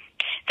 And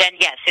then,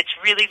 yes, it's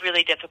really,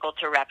 really difficult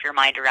to wrap your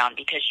mind around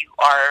because you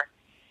are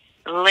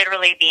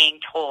literally being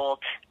told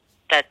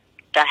that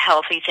the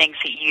healthy things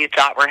that you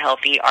thought were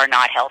healthy are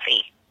not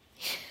healthy.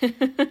 And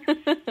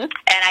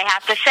I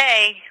have to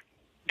say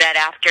that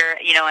after,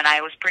 and I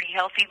was pretty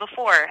healthy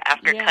before,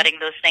 after cutting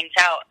those things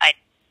out, I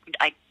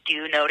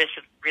do notice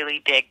a really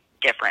big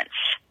difference.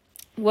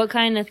 What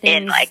kind of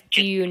things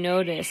do you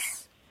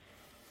notice?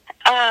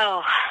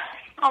 Oh,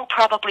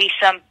 probably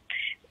some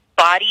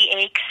body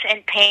aches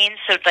and pains,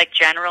 so it's like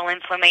general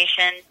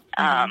inflammation,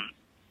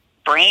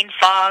 brain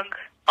fog,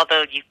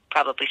 although you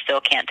probably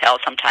still can't tell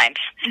sometimes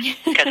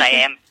because I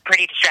am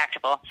pretty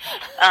distractible.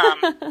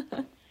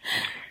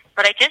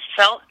 But I just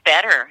felt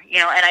better,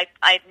 and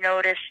I've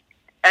noticed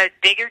a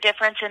bigger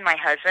difference in my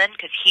husband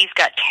because he's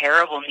got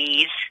terrible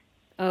knees.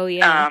 Oh,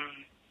 yeah.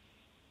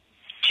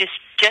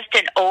 Just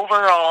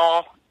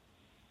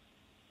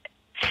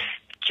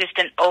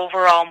an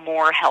overall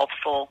more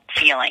healthful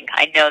feeling.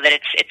 I know that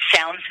it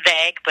sounds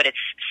vague, but it's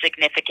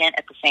significant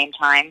at the same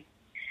time.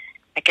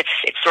 Like it's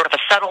sort of a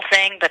subtle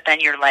thing, but then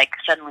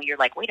suddenly you're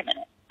like, wait a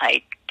minute,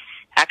 I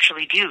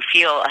actually do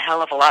feel a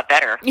hell of a lot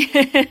better.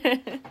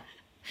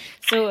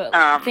 So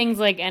things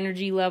like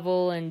energy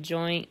level and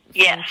joint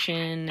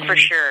function. Yeah, for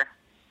sure.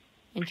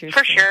 Interesting.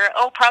 For sure.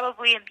 Oh,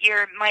 probably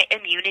my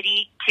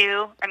immunity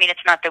too. I mean,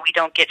 it's not that we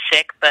don't get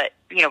sick, but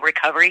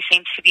recovery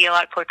seems to be a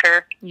lot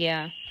quicker.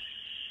 Yeah.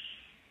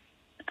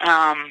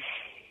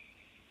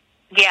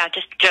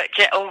 Just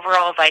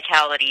overall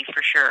vitality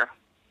for sure.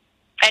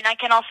 And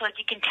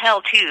you can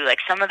tell too, like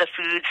some of the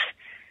foods,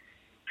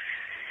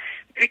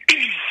 this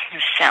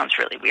sounds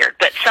really weird,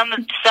 but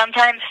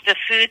sometimes the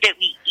food that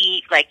we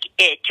eat, like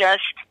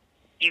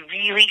you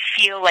really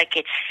feel like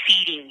it's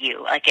feeding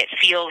you. Like it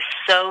feels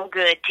so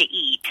good to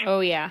eat. Oh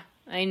yeah.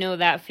 I know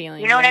that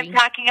feeling. You know what I'm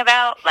talking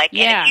about? Like,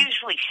 and it's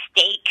usually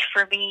steak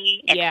for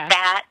me and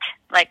fat.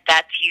 Like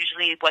that's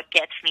usually what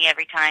gets me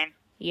every time.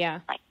 Yeah.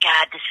 Like,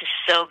 God, this is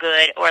so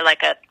good. Or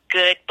like a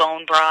good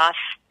bone broth.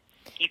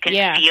 You can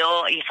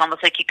feel, it's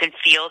almost like you can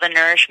feel the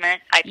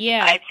nourishment.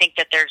 I think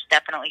that there's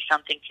definitely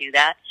something to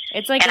that.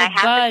 It's like a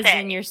buzz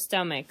in your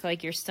stomach.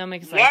 Like your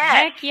stomach's like,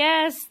 heck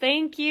yes,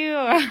 thank you.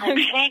 Like,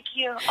 thank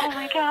you. Oh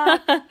my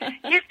God.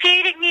 You're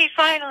feeding me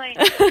finally.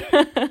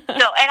 And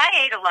I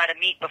ate a lot of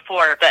meat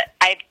before, but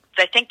I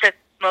think the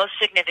most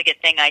significant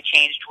thing I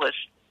changed was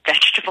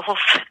vegetables.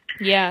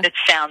 Yeah. It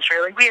sounds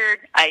really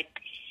weird. I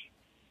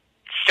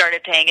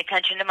started paying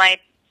attention to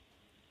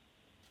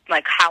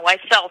how I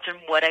felt and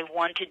what I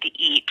wanted to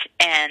eat,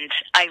 and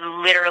I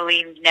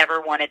literally never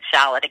wanted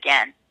salad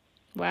again.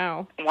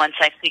 Wow. Once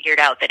I figured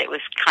out that it was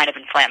kind of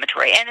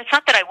inflammatory. And it's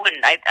not that I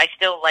wouldn't. I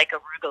still like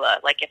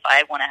arugula. Like, if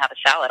I want to have a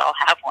salad, I'll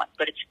have one,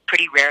 but it's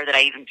pretty rare that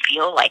I even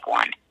feel like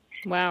one.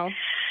 Wow.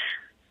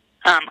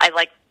 I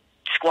like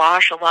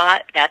squash a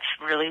lot. That's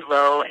really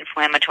low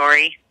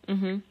inflammatory.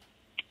 Mm-hmm.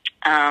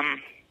 I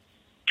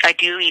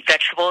do eat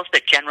vegetables,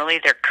 but generally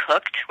they're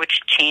cooked,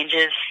 which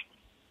changes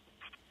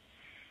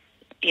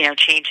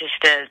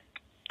the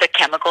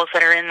chemicals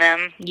that are in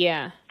them.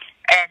 Yeah.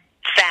 And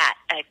fat.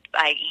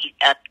 I eat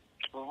a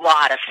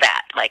lot of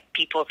fat. Like,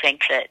 people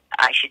think that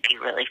I should be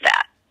really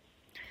fat.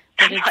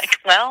 I'm like,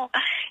 well,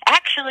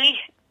 actually.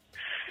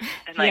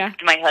 And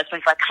my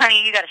husband's like,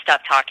 honey, you got to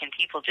stop talking.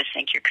 People just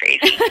think you're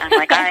crazy. I'm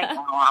like, all right,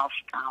 well, I'll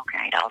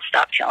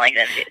stop telling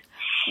them to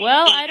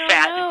well, eat I don't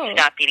fat know. and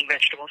stop eating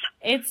vegetables.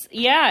 It's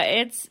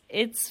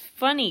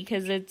funny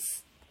because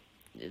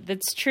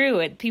that's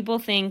true. People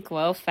think,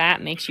 well,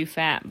 fat makes you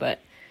fat, but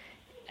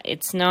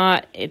it's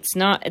not, it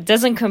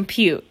doesn't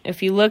compute.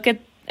 If you look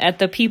at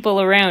the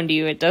people around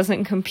you, it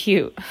doesn't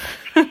compute.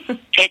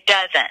 It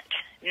doesn't,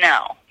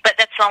 no. But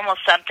that's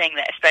almost something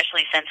that,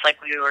 especially since, like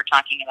we were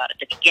talking about at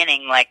the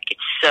beginning, like it's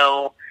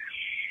so,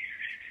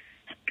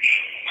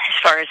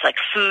 as far as like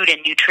food and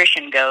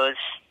nutrition goes,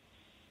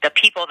 the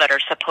people that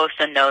are supposed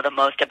to know the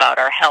most about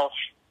our health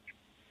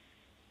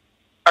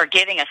are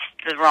giving us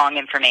the wrong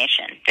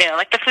information.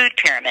 Like the food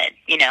pyramid,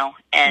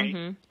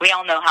 and we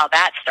all know how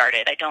that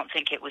started. I don't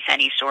think it was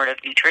any sort of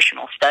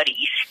nutritional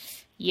studies.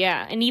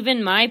 Yeah, and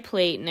even my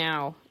plate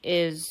now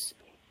is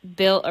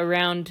built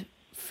around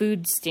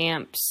food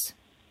stamps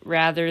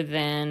rather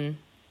than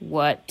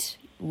what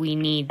we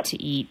need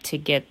to eat to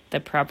get the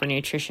proper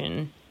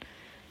nutrition.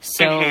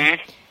 So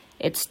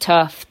it's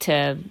tough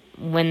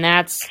when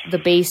that's the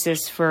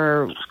basis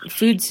for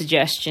food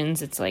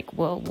suggestions, it's like,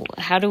 well,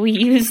 how do we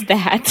use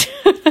that?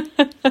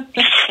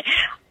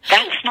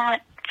 That's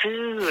not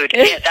food.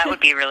 Yeah,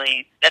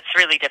 that's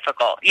really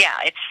difficult. Yeah,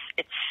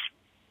 it's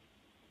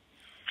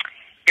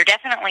you're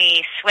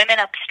definitely swimming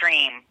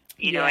upstream.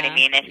 You know what I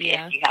mean? If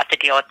you have to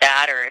deal with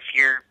that, or if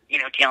you're,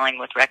 dealing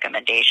with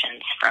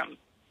recommendations from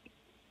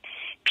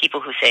people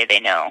who say they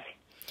know.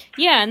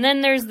 Yeah, and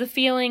then there's the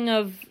feeling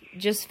of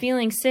just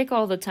feeling sick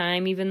all the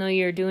time, even though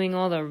you're doing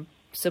all the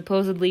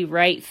supposedly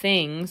right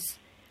things,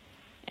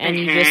 and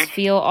you just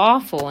feel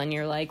awful, and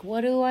you're like,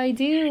 what do? I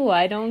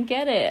don't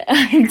get it.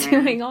 I'm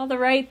doing all the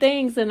right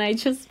things, and I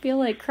just feel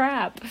like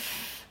crap.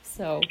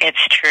 So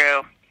it's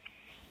true.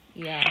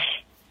 Yeah.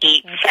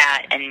 Eat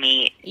fat and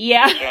meat.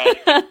 Yeah.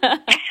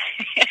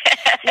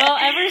 Well,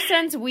 ever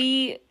since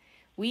we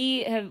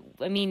have,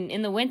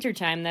 in the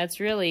wintertime, that's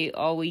really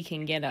all we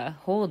can get a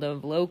hold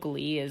of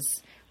locally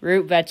is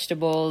root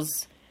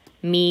vegetables,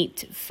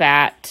 meat,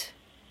 fat,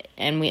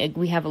 and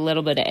we have a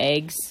little bit of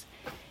eggs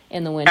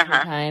in the winter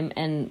time.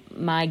 And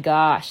my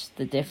gosh,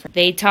 the difference.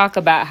 They talk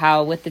about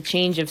how with the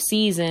change of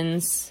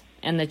seasons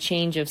and the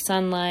change of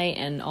sunlight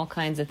and all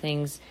kinds of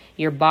things,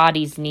 your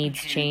body's needs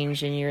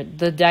change and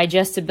the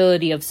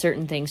digestibility of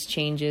certain things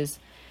changes.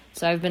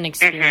 So I've been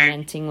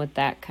experimenting with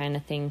that kind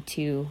of thing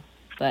too.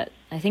 But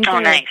I think there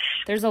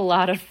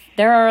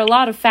are a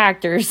lot of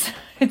factors.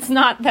 It's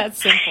not that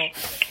simple.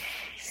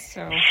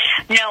 So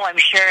no, I'm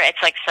sure it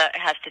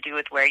has to do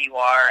with where you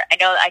are. I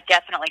know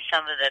definitely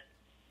some of the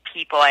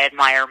people I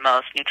admire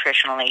most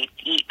nutritionally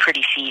eat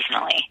pretty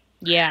seasonally.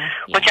 Yeah.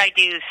 Which I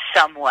do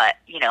somewhat,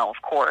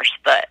 of course,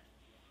 but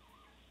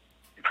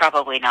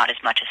probably not as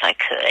much as I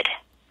could.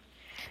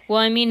 Well,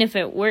 I mean, if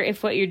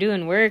what you're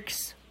doing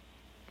works,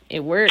 it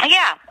works.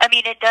 Yeah, I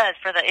mean, it does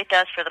for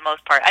the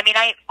most part. I mean,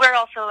 we're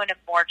also in a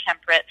more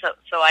temperate,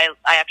 so I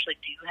actually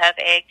do have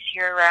eggs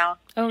year round.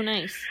 Oh,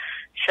 nice.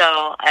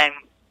 So I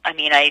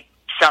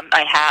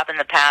have in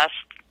the past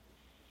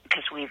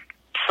because we've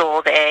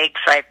sold eggs.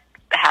 I've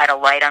had a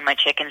light on my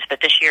chickens,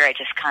 but this year I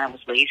just kind of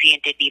was lazy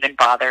and didn't even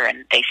bother.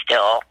 And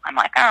I'm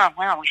like, oh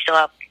well, we still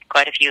have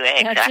quite a few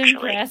eggs. That's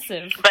actually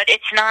impressive. But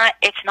it's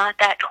not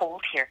that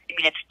cold here. I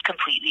mean, it's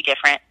completely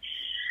different.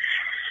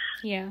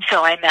 Yeah.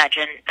 So I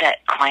imagine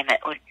that climate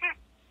would,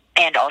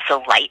 and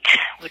also light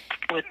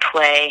would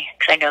play,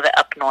 because I know that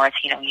up north,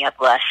 you have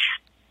less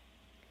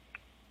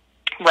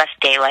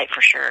daylight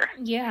for sure.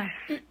 Yeah.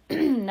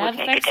 That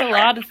affects a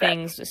lot of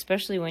things,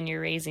 especially when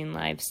you're raising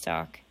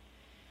livestock.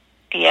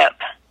 Yep.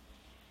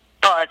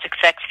 Well, it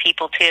affects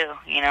people too,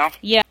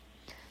 Yeah.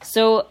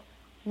 So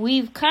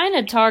we've kind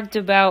of talked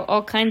about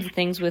all kinds of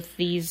things with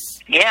these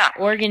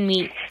organ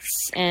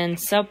meats and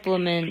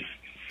supplementing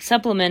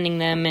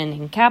them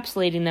and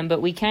encapsulating them,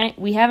 but we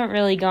haven't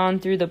really gone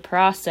through the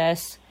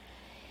process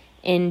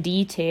in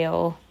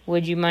detail.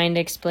 Would you mind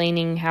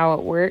explaining how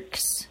it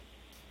works?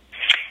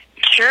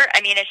 Sure.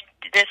 I mean,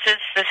 this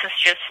is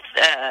just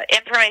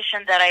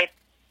information that I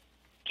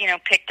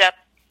picked up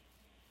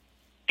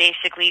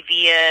basically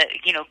via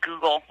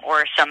Google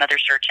or some other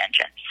search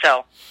engine.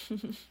 So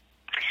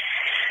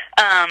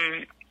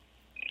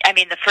I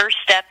mean, the first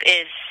step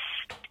is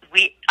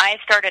I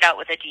started out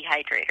with a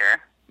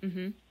dehydrator,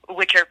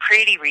 which are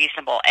pretty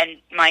reasonable. And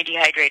my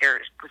dehydrator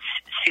was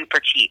super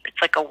cheap.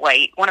 It's like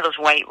one of those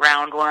white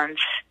round ones.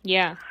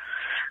 Yeah.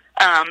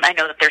 I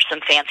know that there's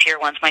some fancier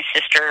ones. My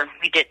sister,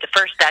 the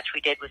first batch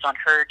we did was on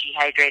her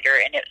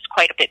dehydrator, and it was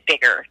quite a bit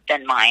bigger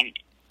than mine.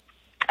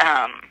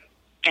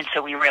 And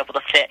so we were able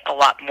to fit a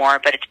lot more.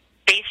 But it's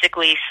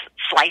basically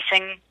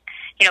slicing,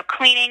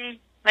 cleaning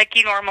like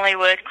you normally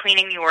would,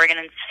 cleaning the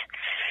organs,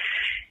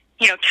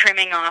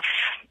 trimming off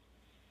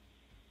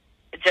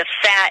the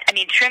fat. I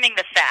mean, trimming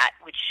the fat,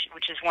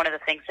 which is one of the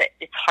things that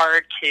it's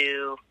hard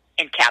to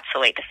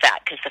encapsulate the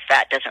fat because the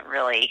fat doesn't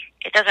really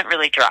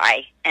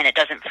dry and it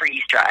doesn't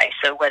freeze dry.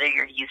 So whether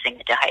you're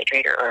using a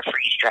dehydrator or a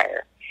freeze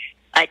dryer,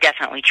 I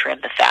definitely trim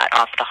the fat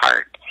off the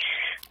heart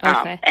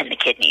and the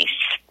kidneys.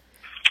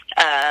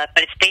 But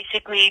it's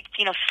basically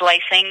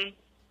slicing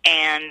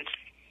and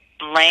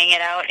laying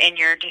it out in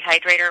your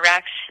dehydrator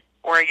racks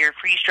or your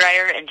freeze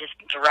dryer and just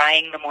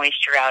drying the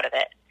moisture out of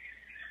it.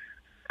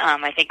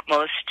 I think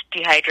most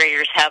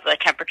dehydrators have a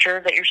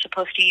temperature that you're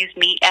supposed to use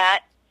meat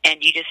at,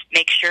 and you just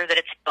make sure that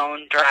it's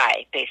bone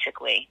dry,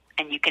 basically.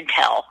 And you can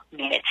tell. I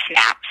mean, it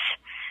snaps.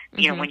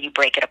 When you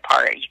break it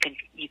apart,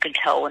 you can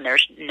tell when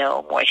there's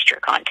no moisture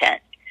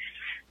content.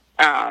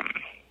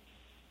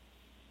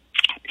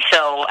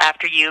 So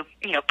after you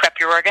prep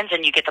your organs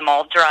and you get them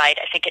all dried,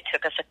 I think it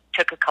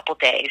took a couple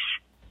days.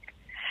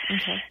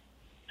 Okay.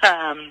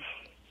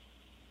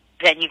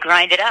 Then you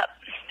grind it up.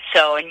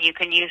 So, and you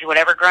can use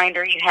whatever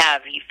grinder you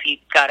have. If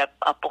you've got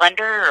a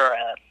blender or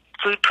a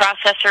food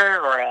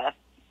processor or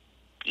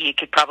you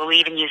could probably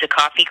even use a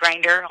coffee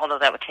grinder, although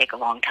that would take a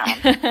long time.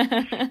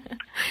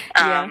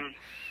 Yeah.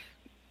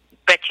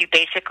 But you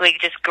basically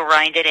just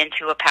grind it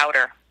into a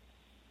powder.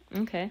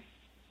 Okay.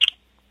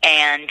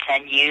 And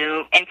then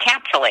you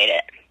encapsulate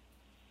it.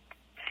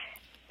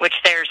 Which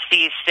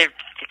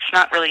it's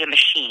not really a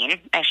machine.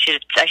 I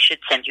should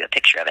send you a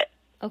picture of it.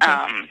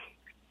 Okay.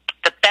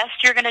 The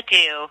best you're going to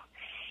do,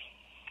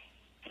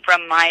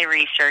 from my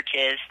research,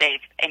 is they've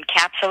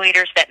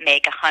encapsulators that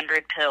make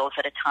 100 pills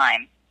at a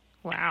time.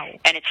 Wow.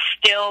 And it's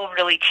still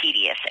really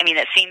tedious. I mean,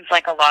 it seems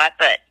like a lot,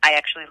 but I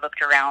actually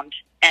looked around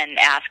and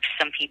asked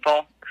some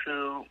people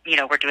who,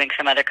 were doing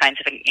some other kinds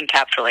of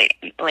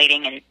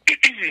encapsulating and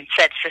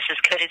said this is as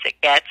good as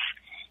it gets,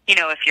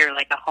 if you're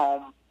like a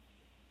home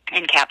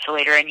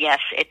encapsulator. And yes,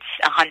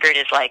 100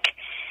 is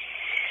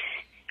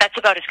that's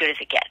about as good as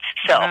it gets.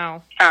 So,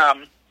 wow.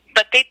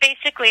 But they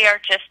basically are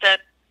just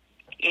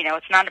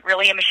it's not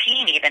really a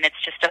machine even.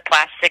 It's just a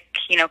plastic,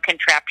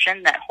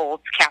 contraption that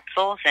holds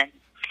capsules, and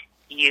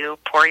you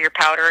pour your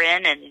powder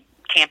in and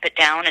tamp it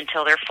down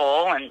until they're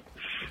full, and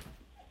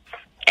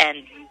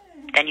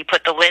then you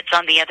put the lids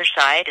on the other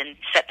side and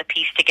set the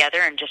piece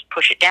together and just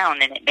push it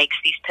down, and it makes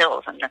these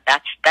pills, and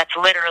that's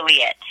literally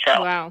it.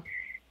 So wow.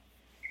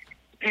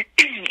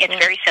 It's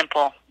very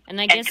simple. And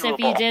I guess if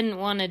you doable. didn't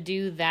want to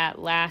do that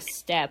last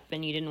step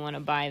and you didn't want to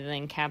buy the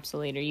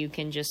encapsulator, you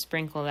can just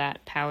sprinkle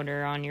that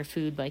powder on your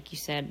food like you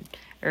said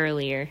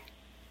earlier.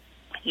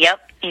 Yep.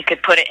 You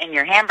could put it in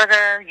your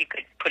hamburger. You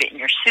could put it in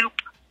your soup.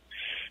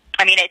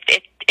 I mean,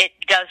 it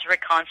does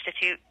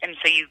reconstitute, and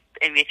so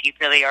if you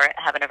really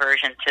have an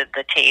aversion to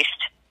the taste,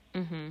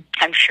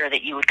 I'm sure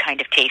that you would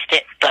kind of taste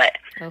it, but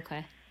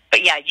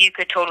yeah, you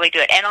could totally do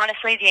it. And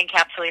honestly, the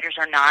encapsulators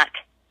are not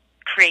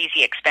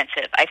crazy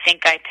expensive. I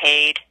think I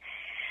paid,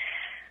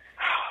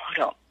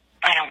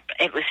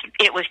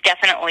 it was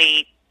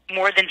definitely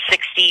more than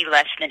 60,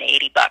 less than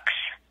 $80.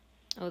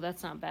 Oh,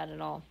 that's not bad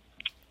at all.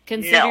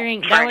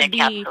 Considering that would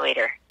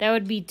encapsulator. That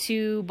would be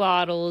 2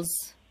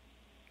 bottles,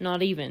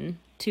 not even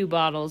 2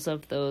 bottles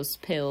of those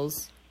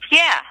pills.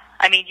 Yeah,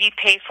 I mean, you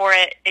pay for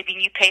it. I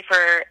mean, you pay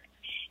for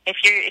if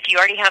you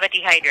already have a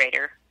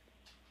dehydrator,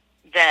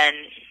 then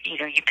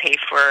you pay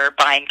for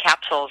buying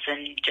capsules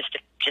and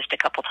just a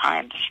couple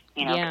times,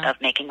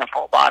 of making a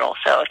full bottle.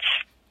 So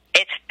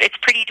it's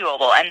pretty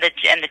doable, and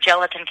the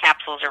gelatin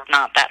capsules are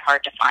not that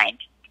hard to find.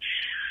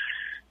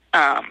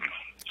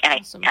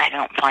 And awesome.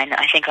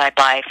 I think I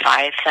buy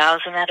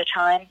 5,000 at a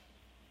time.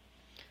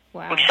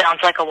 Wow. Which sounds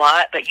like a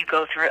lot, but you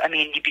go through, I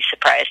mean, you'd be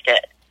surprised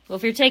at. Well,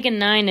 if you're taking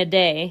 9 a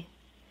day.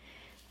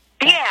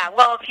 Yeah,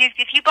 well,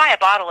 if you buy a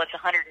bottle, it's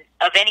 100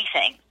 of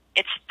anything.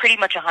 It's pretty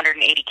much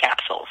 180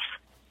 capsules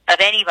of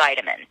any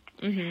vitamin.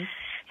 Mm-hmm.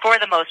 For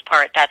the most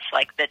part, that's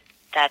the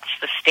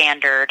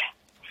standard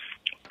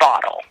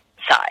bottle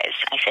size,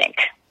 I think.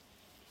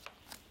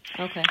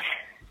 Okay.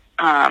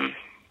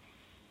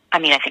 I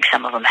mean, I think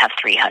some of them have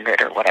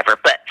 300 or whatever,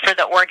 but for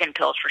the organ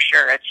pills, for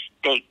sure,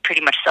 they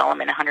pretty much sell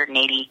them in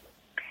 180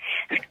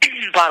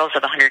 bottles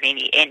of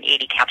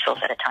 180 capsules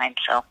at a time.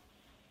 So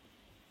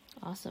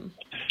awesome.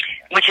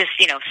 Which is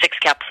 6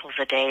 capsules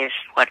a day is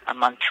a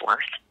month's worth.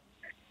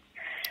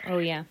 Oh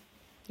yeah.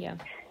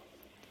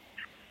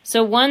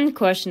 So one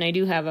question I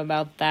do have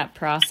about that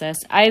process: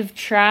 I've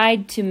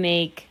tried to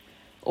make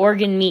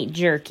organ meat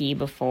jerky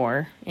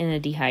before in a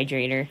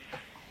dehydrator,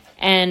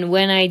 and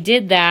when I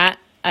did that.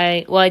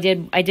 I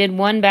did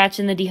one batch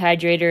in the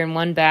dehydrator and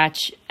one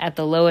batch at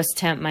the lowest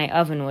temp my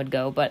oven would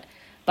go, but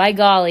by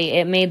golly,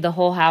 it made the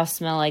whole house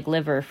smell like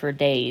liver for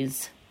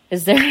days.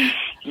 Is there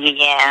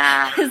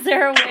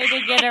a way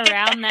to get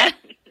around that?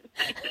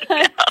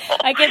 No.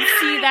 I can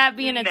see that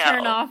being a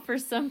turn off for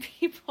some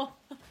people.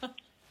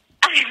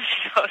 I'm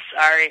so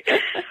sorry,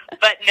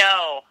 but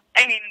no.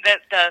 I mean,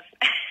 the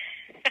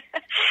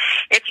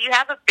if you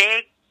have a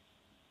big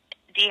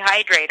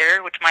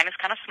dehydrator, which mine is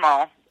kind of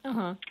small.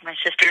 Uh-huh. My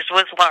sister's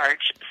was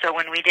large, so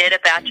when we did a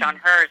batch on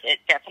hers, it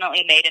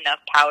definitely made enough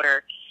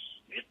powder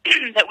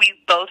that we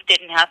both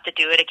didn't have to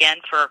do it again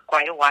for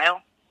quite a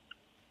while.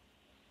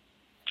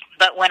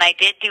 But when I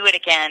did do it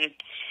again,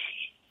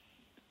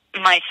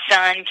 my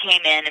son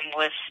came in and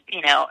was,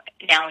 now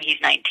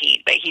he's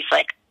 19, but he's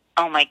like,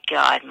 "Oh my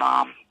God,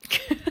 Mom,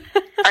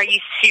 are you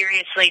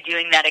seriously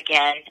doing that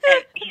again?"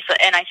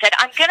 And I said,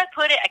 "I'm going to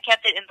put it," I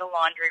kept it in the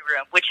laundry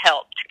room, which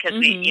helped because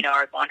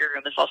our laundry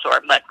room is also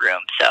our mud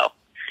room, so.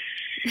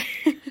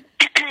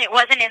 It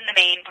wasn't in the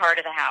main part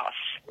of the house,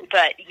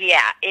 but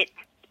yeah, it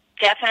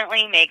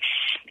definitely makes,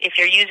 if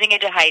you're using a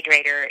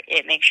dehydrator,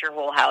 it makes your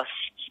whole house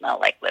smell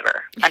like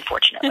liver,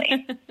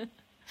 unfortunately.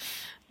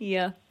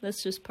 Yeah,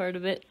 that's just part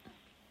of it.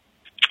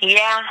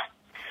 Yeah,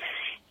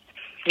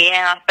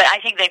 but I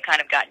think they've kind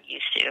of gotten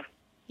used to.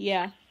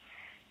 Yeah.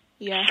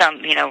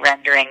 Some,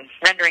 rendering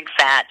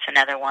fat's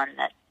another one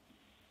that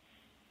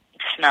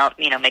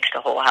makes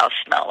the whole house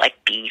smell like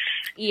beef.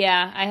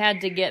 Yeah, I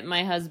had to get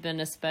my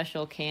husband a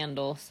special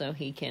candle so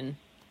he can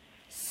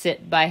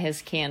sit by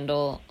his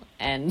candle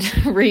and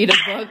read a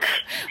book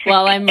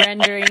while I'm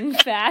rendering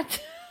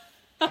fat.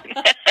 Oh,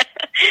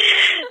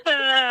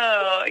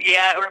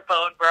 yeah, or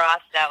bone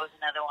broth. That was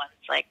another one.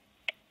 It's like,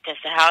 does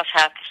the house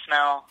have to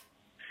smell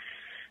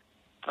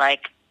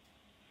like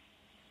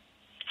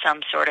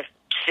some sort of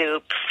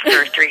soup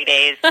for 3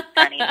 days,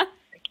 honey?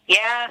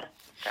 Yeah,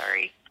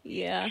 sorry.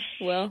 Yeah,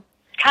 well.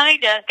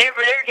 Kinda. They're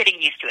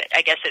getting used to it.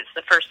 I guess it's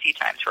the first few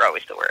times were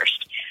always the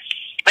worst.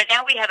 But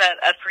now we have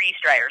a freeze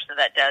dryer, so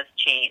that does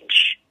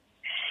change.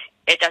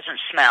 It doesn't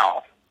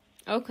smell.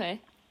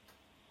 Okay.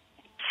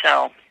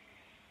 So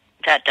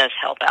that does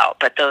help out.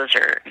 But those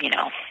are,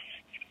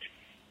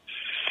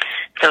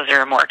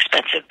 a more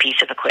expensive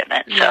piece of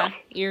equipment. Yeah, so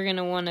you're going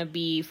to want to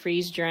be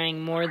freeze drying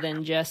more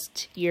than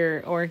just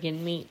your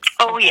organ meat.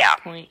 Oh, yeah.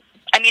 Point.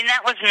 I mean,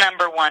 that was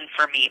number one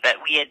for me, but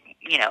we had,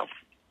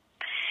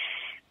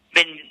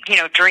 been,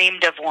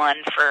 dreamed of one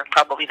for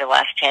probably the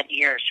last 10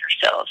 years or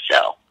so.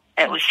 So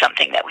it was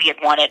something that we had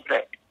wanted,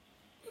 but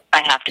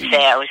I have to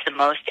say I was the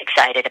most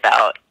excited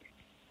about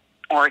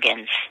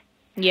organs.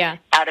 Yeah.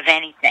 Out of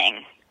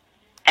anything.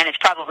 And it's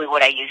probably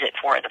what I use it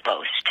for the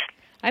most.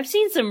 I've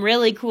seen some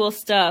really cool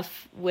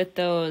stuff with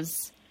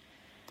those.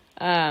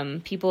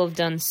 People have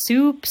done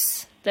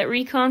soups that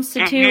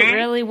reconstitute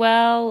really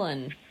well,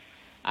 and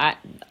that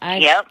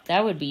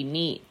would be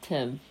neat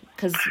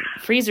because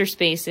freezer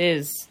space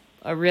is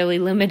a really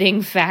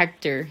limiting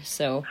factor.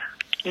 So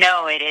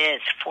No, it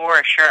is,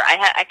 for sure.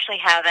 I actually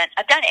haven't.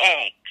 I've done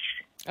eggs.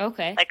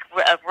 Okay. Like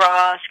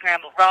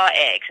scrambled raw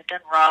eggs. I've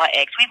done raw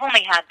eggs. We've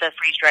only had the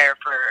freeze dryer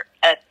for,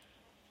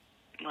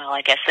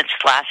 I guess since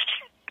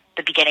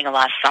the beginning of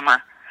last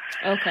summer.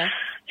 Okay.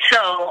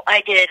 So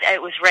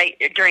it was right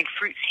during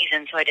fruit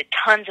season, so I did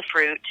tons of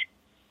fruit.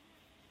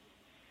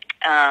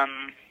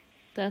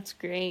 That's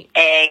great.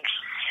 Eggs,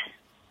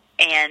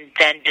 and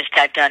then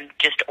I've done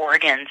just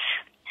organs.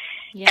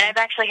 Yeah. And I've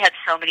actually had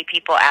so many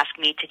people ask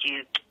me to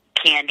do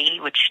candy,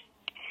 which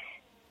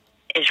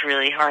is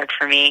really hard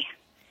for me.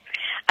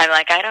 I'm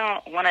like, I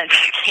don't want to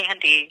do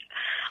candy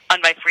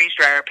on my freeze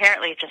dryer.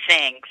 Apparently it's a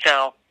thing,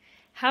 so.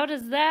 How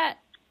does that,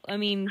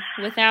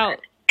 without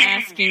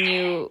asking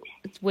you,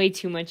 it's way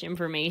too much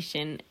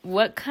information,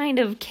 what kind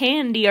of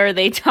candy are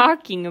they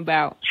talking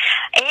about?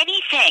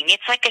 Anything.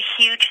 It's like a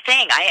huge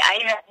thing. I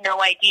have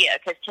no idea,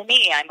 because to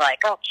me, I'm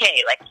like,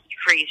 okay, like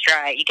freeze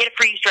dry. You get a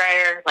freeze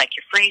dryer, like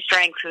you're freeze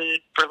drying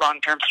food for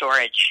long-term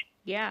storage.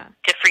 Yeah.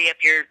 To free up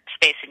your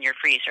space in your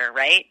freezer,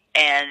 right?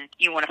 And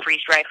you want to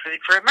freeze dry food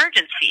for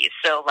emergencies.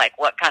 So, like,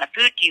 what kind of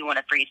food do you want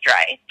to freeze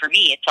dry? For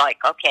me, it's like,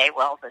 okay,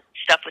 well, the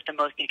stuff with the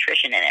most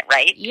nutrition in it,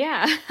 right?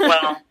 Yeah.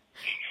 Well,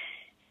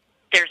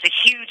 there's a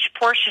huge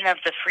portion of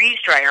the freeze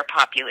dryer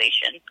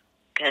population,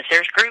 because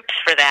there's groups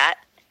for that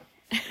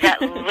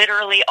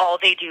literally all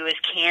they do is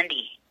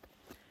candy.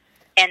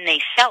 And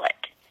they sell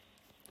it.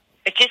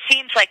 It just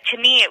seems like, to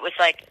me, it was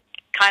like,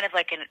 kind of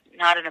like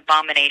not an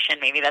abomination,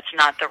 maybe that's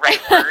not the right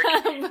word,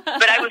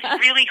 but I was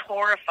really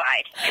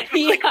horrified.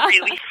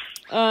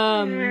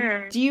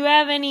 Do you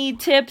have any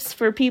tips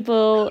for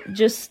people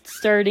just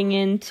starting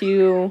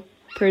into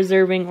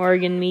preserving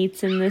organ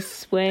meats in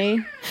this way?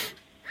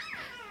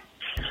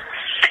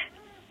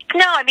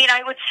 No,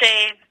 I would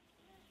say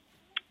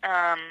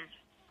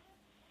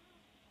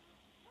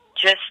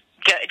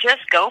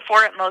just go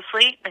for it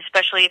mostly,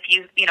 especially if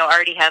you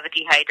already have a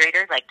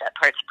dehydrator. Like, that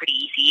part's pretty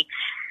easy.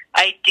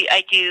 I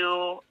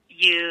do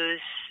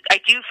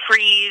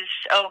freeze.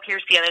 Oh,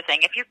 here's the other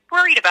thing. If you're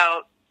worried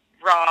about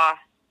raw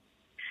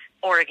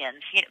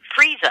organs,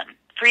 freeze them.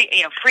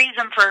 Freeze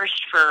them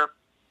first for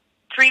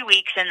 3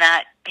 weeks, and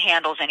that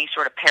handles any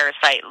sort of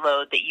parasite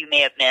load that you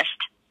may have missed.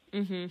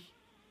 Mm-hmm.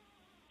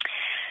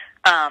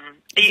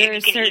 Is there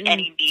a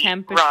certain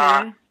temperature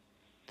raw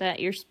that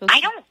you're supposed to?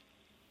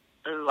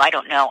 I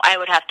don't know. I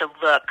would have to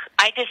look.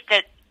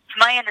 It's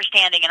my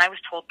understanding, and I was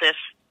told this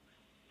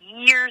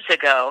years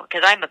ago,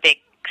 because I'm a big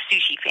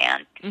sushi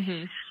fan.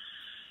 Mm-hmm.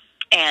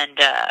 And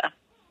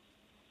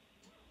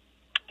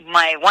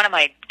one of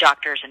my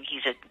doctors, and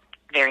he's a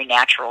very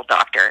natural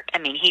doctor.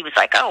 He was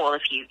like, "Oh, well,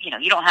 if you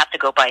don't have to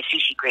go buy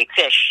sushi grade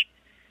fish,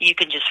 you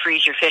can just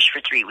freeze your fish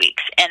for 3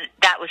 weeks." And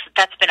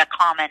that's been a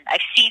common.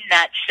 I've seen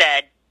that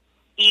said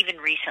even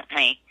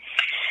recently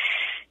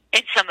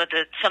in some of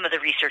the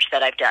research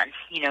that I've done.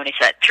 And he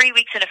said 3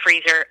 weeks in a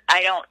freezer.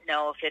 I don't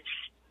know if it's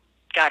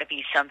got to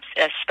be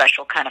a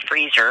special kind of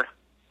freezer.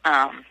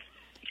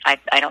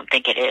 I don't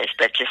think it is,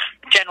 but just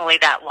generally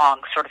that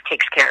long sort of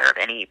takes care of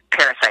any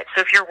parasites.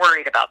 So if you're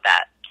worried about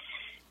that,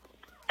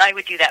 I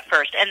would do that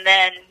first. And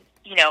then,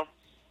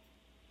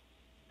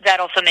 that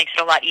also makes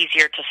it a lot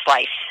easier to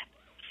slice.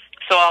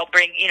 So I'll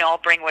bring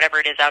whatever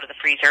it is out of the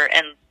freezer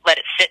and let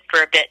it sit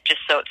for a bit, just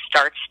so it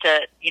starts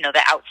to,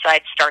 the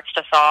outside starts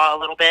to thaw a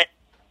little bit.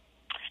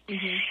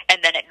 Mm-hmm.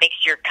 And then it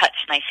makes your cuts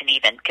nice and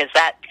even, because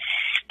that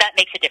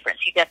makes a difference.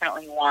 You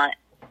definitely want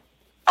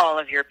all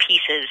of your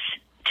pieces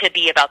to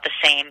be about the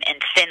same,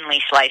 and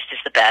thinly sliced is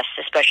the best,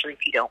 especially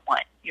if you don't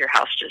want your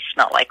house to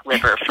smell like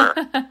liver for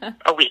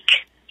a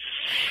week.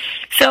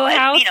 So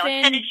how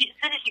thin? Thin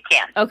as you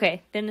can.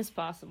 Okay, thin as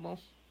possible.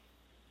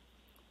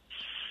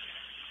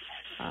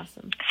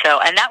 Awesome. So,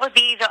 and that would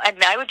be,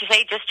 I would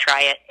say just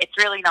try it. It's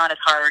really not as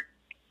hard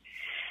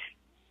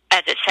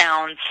as it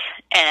sounds.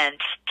 And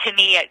to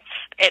me,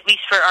 at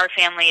least for our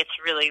family, it's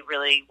really,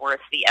 really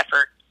worth the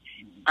effort.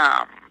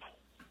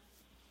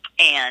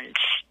 And,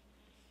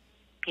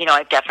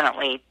 I've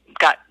definitely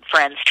got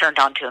friends turned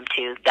on to them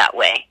too that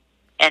way.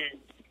 And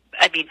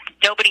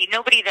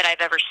nobody that I've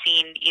ever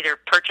seen either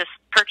purchase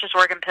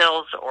organ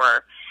pills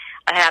or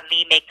have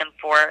me make them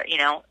for,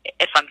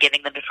 if I'm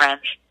giving them to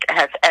friends,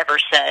 has ever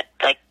said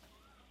that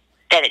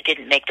it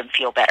didn't make them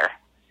feel better.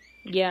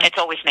 Yeah. It's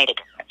always made a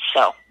difference.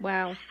 So.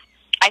 Wow.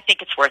 I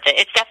think it's worth it.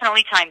 It's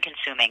definitely time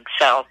consuming.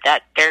 So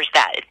there's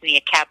that.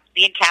 The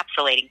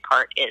encapsulating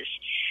part is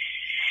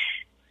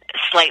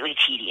slightly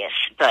tedious,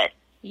 but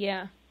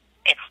yeah,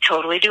 it's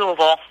totally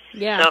doable.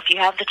 Yeah. So if you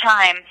have the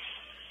time.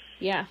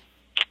 Yeah.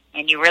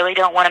 And you really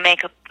don't want to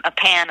make a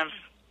pan of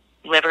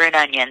liver and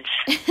onions,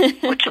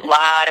 which a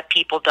lot of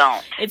people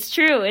don't. It's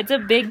true. It's a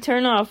big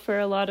turnoff for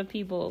a lot of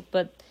people,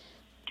 but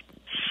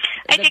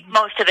I think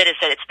most of it is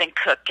that it's been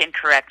cooked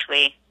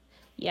incorrectly.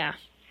 Yeah,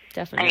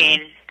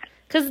 definitely.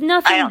 Because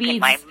nothing I don't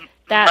beats think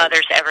my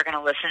mother's ever going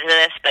to listen to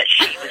this, but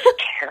she was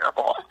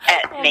terrible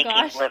at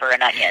making liver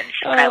and onions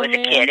when I was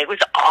a kid. It was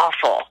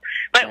awful.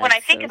 But when I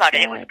think about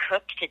it, it was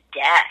cooked to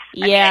death.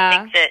 Yeah.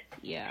 I think that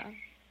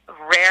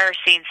rare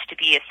seems to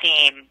be a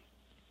theme.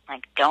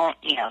 Like, don't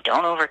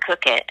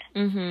overcook it.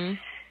 Mm-hmm.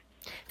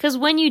 Because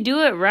when you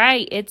do it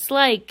right, it's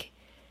like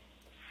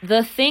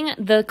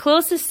the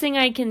closest thing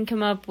I can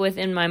come up with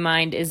in my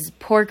mind is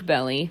pork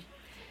belly.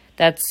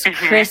 That's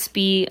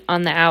crispy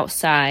on the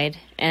outside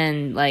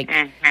and like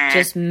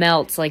just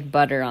melts like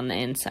butter on the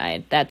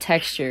inside. That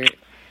texture,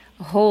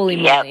 holy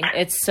moly,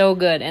 it's so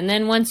good. And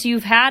then once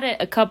you've had it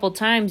a couple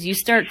times, you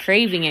start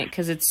craving it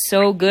because it's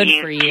so good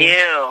for you. You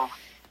do.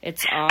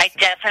 It's awesome. I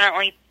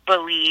definitely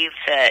believe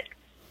that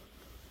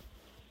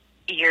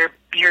your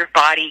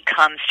body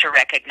comes to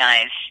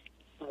recognize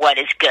what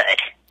is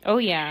good. Oh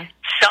yeah.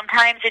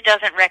 Sometimes it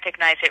doesn't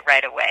recognize it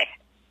right away.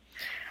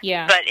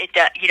 Yeah. But it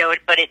does,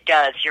 but it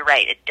does. You're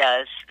right. It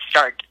does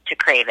start to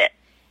crave it.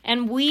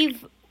 And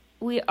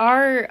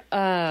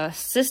our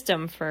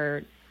system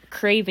for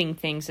craving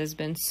things has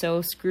been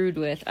so screwed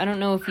with. I don't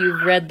know if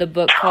you've read the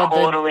book called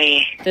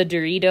the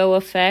Dorito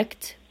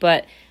Effect,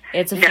 but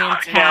it's a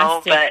fantastic.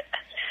 No, but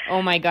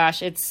oh my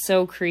gosh, it's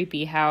so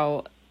creepy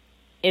how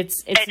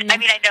it's I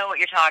know what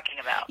you're talking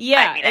about.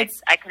 Yeah,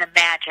 I can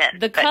imagine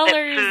the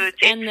colors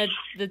and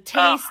the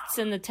tastes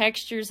and the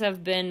textures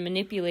have been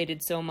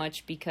manipulated so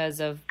much because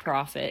of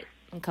profit,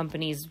 and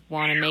companies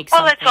want to make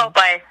something. Well,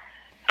 that's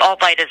all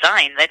by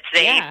design.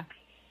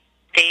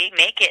 They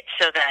make it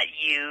so that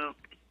you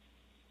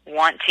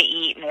want to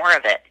eat more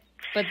of it.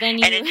 But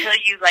then and until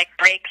you like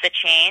break the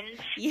chains,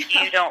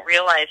 you don't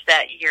realize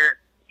that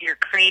your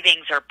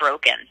cravings are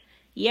broken.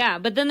 Yeah,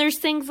 but then there's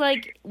things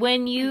like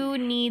when you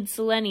need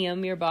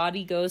selenium, your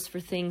body goes for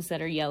things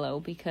that are yellow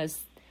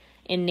because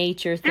in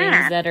nature,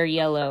 things that are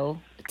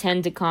yellow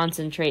tend to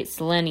concentrate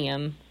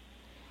selenium.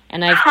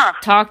 And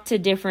I've talked to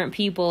different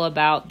people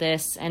about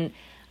this, and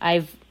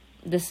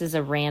this is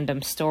a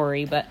random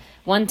story, but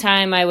one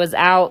time I was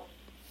out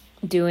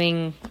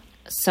doing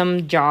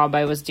some job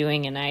I was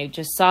doing, and I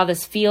just saw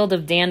this field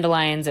of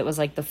dandelions. It was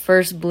like the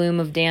first bloom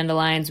of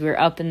dandelions. We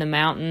were up in the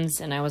mountains,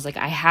 and I was like,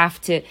 I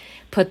have to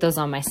put those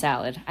on my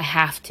salad. I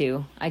have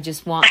to. I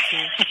just want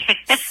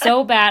to.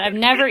 So bad. I've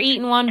never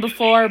eaten one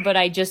before, but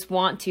I just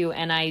want to,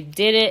 and I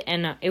did it,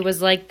 and it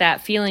was like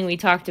that feeling we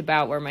talked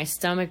about where my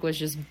stomach was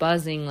just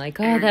buzzing, like,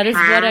 oh, that is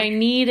what I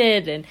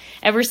needed. And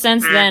ever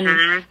since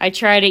then, I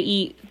try to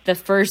eat the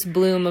first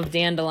bloom of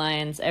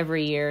dandelions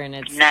every year, and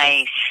it's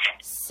nice.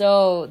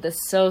 So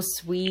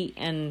sweet,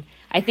 and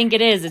I think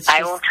it is.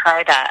 I will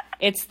try that.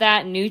 It's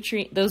that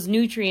those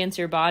nutrients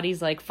your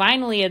body's like,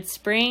 finally it's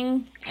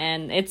spring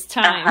and it's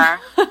time.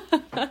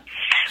 Well,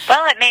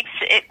 it makes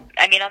it.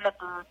 I mean, I'm a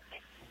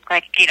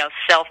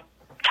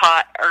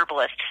self-taught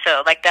herbalist,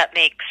 so like that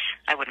makes.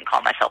 I wouldn't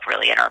call myself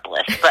really an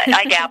herbalist, but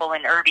I dabble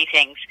in herby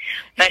things.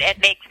 But it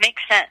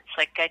makes sense.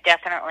 Like I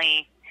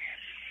definitely,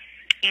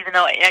 even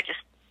though I just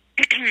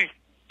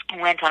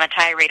went on a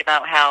tirade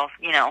about how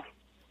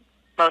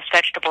most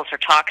vegetables are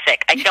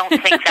toxic. I don't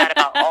think that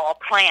about all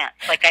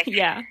plants. Like I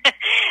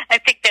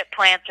think that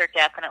plants are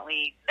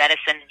definitely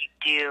medicine. You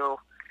do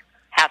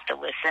have to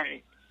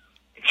listen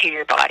to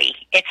your body.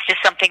 It's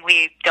just something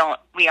we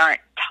aren't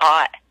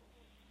taught.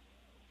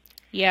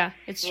 Yeah,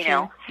 it's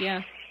true.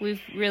 Yeah,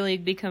 we've really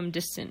become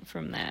distant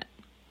from that.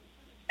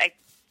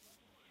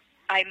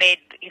 I made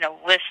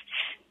lists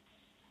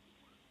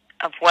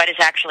of what is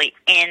actually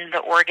in the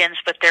organs,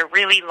 but they're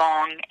really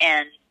long,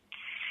 and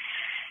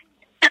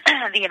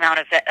the amount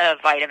of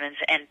vitamins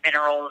and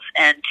minerals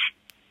and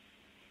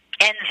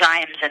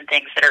enzymes and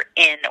things that are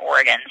in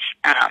organs.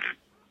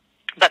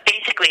 But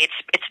basically,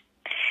 it's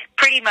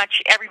pretty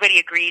much everybody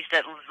agrees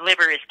that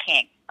liver is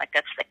king. Like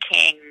that's the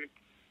king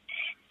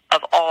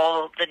of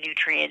all the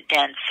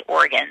nutrient-dense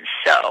organs.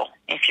 So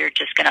if you're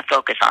just going to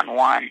focus on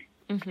one,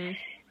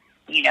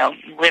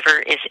 liver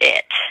is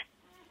it.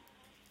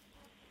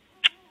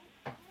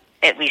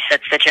 At least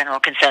that's the general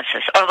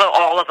consensus. Although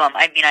all of them,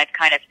 I'm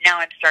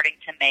starting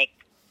to make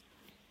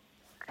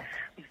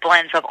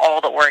blends of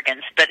all the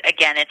organs. But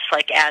again, it's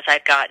like as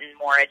I've gotten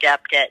more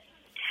adept at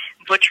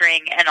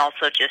butchering and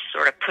also just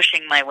sort of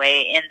pushing my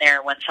way in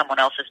there when someone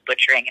else is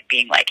butchering and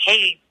being like,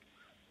 hey,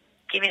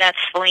 give me that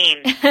spleen,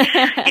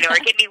 or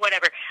give me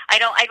whatever. I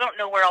don't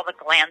know where all the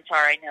glands are.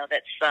 I know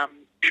that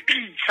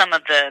some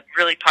of the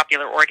really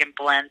popular organ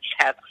blends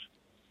have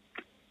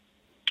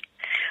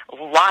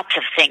lots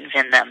of things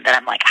in them that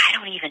I'm like, I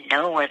don't even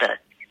know where the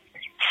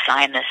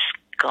thymus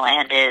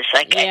gland is.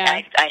 Like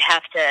I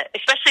have to,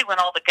 especially when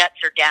all the guts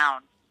are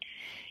down.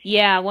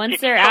 Yeah, once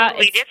they're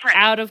totally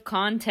out of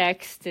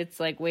context, it's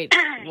like, wait,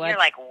 what? You're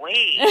like,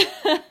 wait,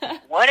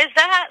 what is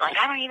that? Like,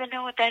 I don't even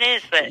know what that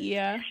is. But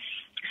yeah.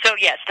 So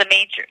yes, I'm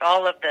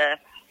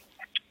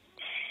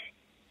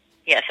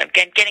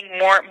getting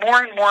more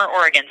and more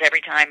organs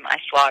every time I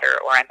slaughter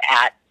or I'm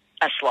at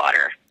a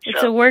slaughter.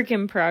 It's a work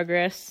in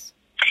progress.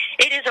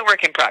 It is a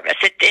work in progress.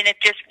 It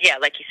just,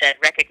 like you said,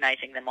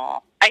 recognizing them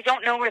all. I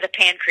don't know where the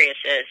pancreas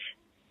is.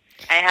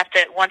 I have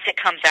to, once it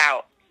comes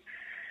out.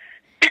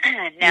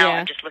 Now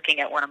I'm just looking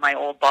at one of my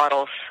old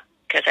bottles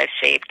because I've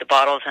saved the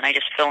bottles and I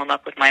just fill them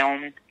up with my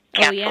own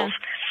capsules. Oh, yeah.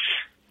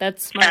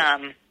 That's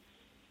smart.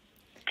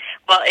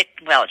 It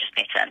just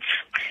makes sense.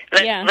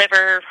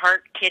 Liver,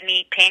 heart,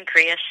 kidney,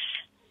 pancreas.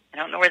 I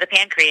don't know where the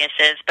pancreas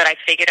is, but I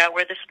figured out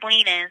where the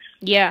spleen is.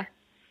 Yeah.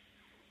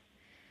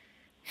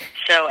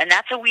 So, and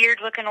that's a weird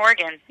looking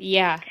organ.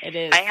 Yeah, it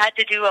is. I had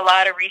to do a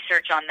lot of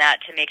research on that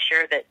to make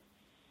sure that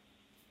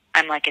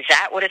I'm like, is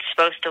that what it's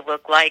supposed to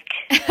look like?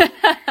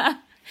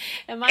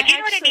 Am I if you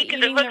know what I mean?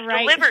 Because right...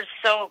 the liver's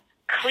so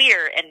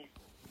clear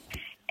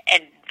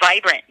and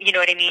vibrant, you know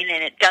what I mean?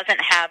 And it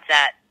doesn't have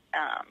that,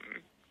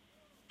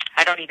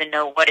 I don't even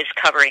know what is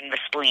covering the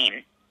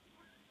spleen.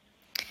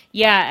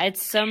 Yeah,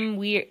 it's some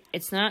weird,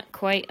 it's not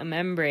quite a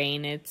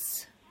membrane,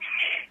 it's...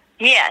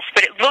 Yes,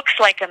 but it looks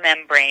like a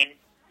membrane.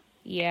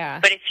 Yeah.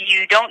 But if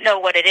you don't know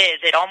what it is,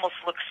 it almost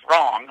looks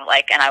wrong.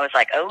 Like, and I was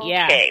like,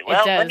 okay,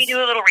 well, let me do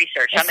a little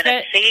research. I'm going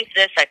to save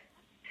this.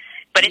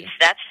 But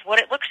that's what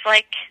it looks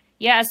like.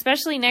 Yeah,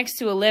 especially next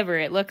to a liver.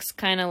 It looks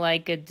kind of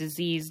like a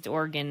diseased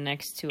organ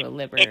next to a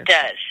liver. It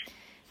does,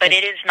 but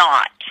it is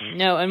not.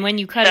 No, and when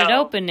you cut it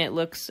open, it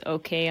looks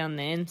okay on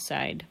the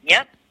inside.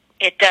 Yep,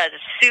 it does.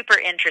 It's super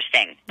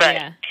interesting.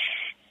 But,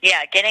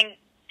 yeah, getting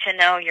to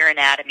know your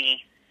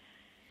anatomy.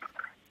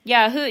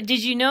 Yeah,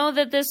 did you know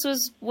that this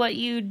was what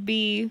you'd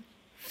be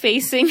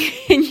facing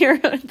in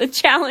the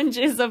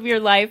challenges of your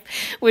life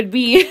would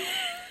be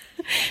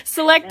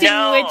selecting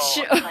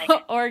which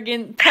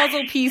organ,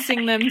 puzzle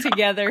piecing them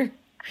together?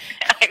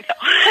 I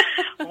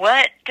know.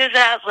 What does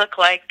that look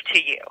like to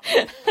you?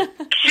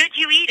 Should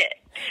you eat it?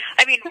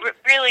 I mean,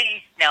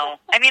 really, no.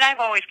 I mean, I've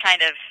always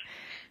kind of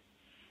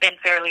been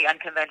fairly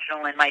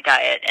unconventional in my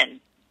diet,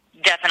 and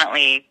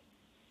definitely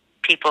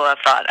people have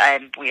thought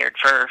I'm weird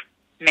for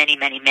many,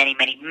 many, many,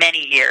 many,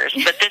 many years.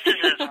 But this is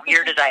as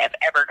weird as I have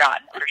ever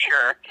gotten, for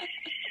sure.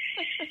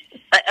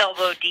 An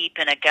elbow deep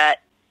in a gut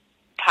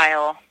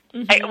pile.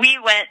 Mm-hmm. We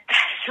went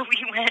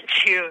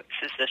to,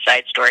 this is a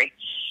side story.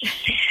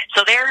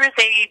 So there is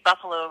a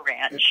buffalo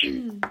ranch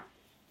in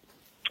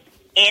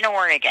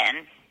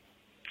Oregon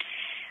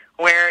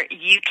where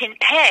you can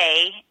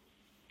pay,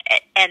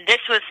 and this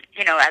was,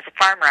 you know, as a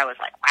farmer, I was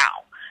like,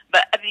 wow.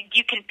 But, I mean,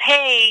 you can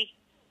pay,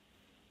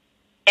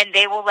 and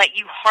they will let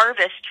you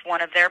harvest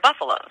one of their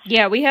buffaloes.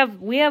 Yeah, we have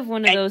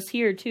one of those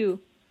here, too.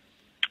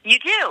 You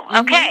do? Mm-hmm.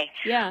 Okay.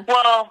 Yeah.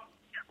 Well,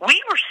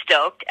 we were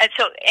stoked. And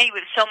so,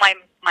 anyway, so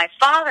my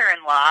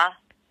father-in-law,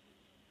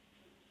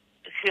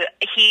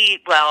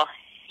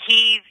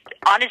 he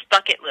on his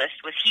bucket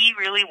list was he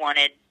really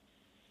wanted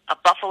a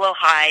buffalo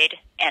hide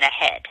and a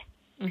head.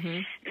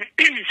 Mm-hmm.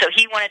 So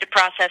he wanted to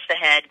process the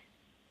head,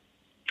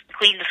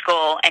 clean the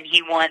skull, and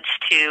he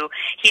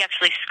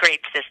actually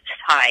scraped this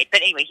hide.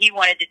 But anyway, he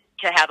wanted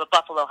to have a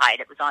buffalo hide.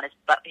 It was on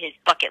his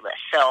bucket list.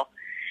 So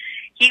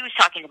he was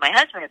talking to my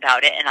husband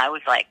about it, and I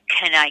was like,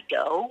 can I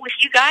go with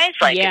you guys?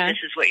 Like, if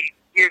this is what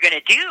you're going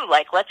to do,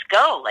 like, let's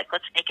go. Like,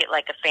 let's make it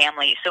like a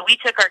family. So we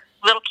took our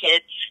little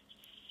kids.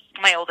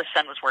 My oldest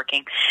son was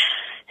working.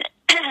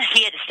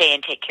 He had to stay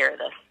and take care of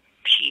the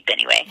sheep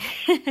anyway.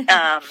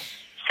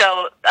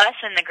 So us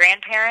and the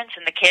grandparents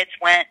and the kids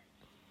went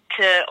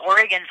to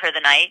Oregon for the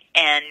night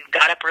and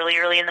got up really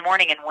early in the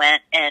morning and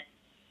went and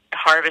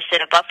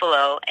harvested a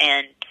buffalo.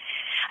 And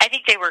I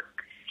think they were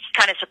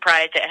kind of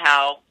surprised at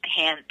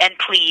and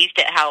pleased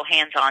at how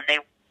hands-on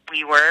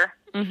we were.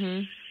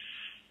 Mm-hmm.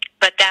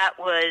 But that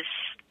was,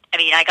 I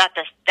mean, I got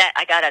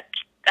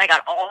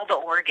all the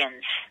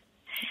organs.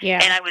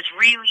 Yeah. And I was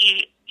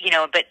really, you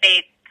know, but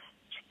they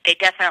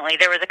definitely,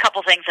 there was a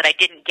couple things that I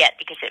didn't get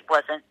because it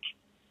wasn't,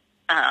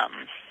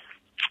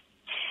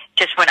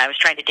 just when I was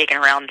trying to dig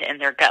around in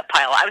their gut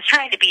pile. I was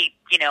trying to be,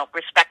 you know,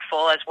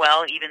 respectful as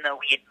well, even though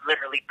we had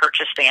literally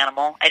purchased the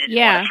animal. I didn't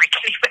want to freak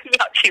anybody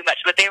out too much,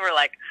 but they were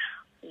like,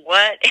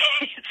 what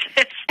is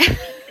this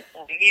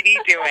lady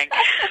doing?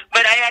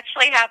 But I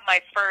actually have my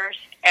first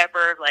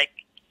ever, like,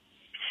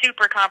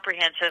 super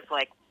comprehensive,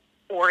 like,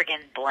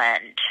 organ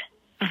blend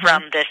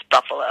from this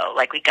buffalo.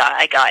 Like,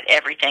 I got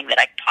everything that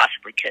I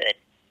possibly could.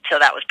 So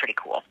that was pretty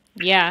cool.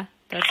 Yeah,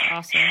 that's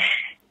awesome.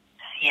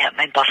 Yeah,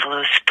 my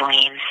buffalo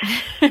spleen.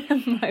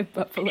 My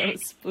buffalo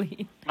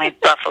spleen. My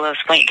buffalo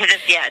spleen. Because,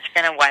 it's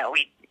been a while.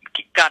 We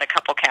got a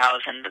couple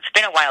cows, and it's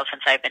been a while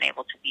since I've been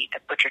able to eat a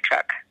butcher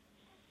truck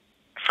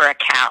for a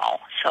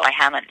cow. So I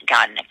haven't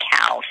gotten a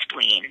cow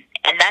spleen.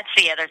 And that's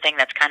the other thing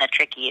that's kind of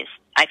tricky is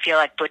I feel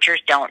like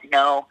butchers don't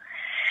know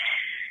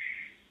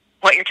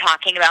what you're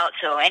talking about.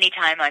 So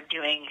anytime I'm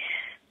doing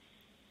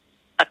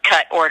a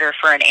cut order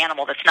for an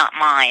animal that's not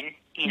mine,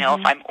 you know,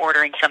 if I'm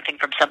ordering something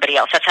from somebody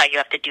else, that's how you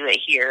have to do it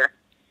here.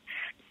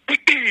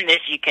 Is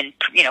you can,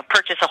 you know,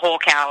 purchase a whole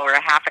cow or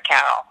a half a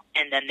cow,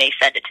 and then they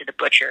send it to the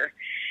butcher.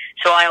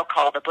 So I'll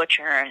call the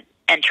butcher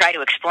and try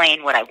to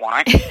explain what I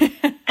want.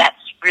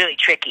 That's really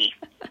tricky.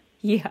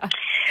 Yeah.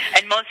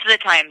 And most of the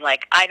time,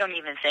 like, I don't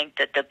even think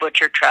that the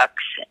butcher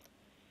trucks,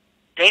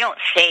 they don't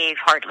save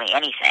hardly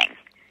anything.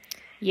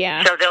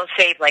 Yeah. So they'll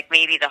save, like,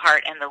 maybe the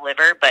heart and the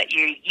liver, but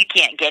you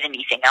can't get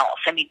anything else.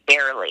 I mean,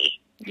 barely.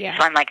 Yeah.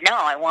 So I'm like, no,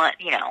 I want,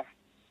 you know,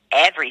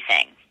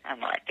 everything. I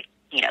want,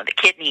 the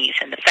kidneys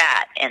and the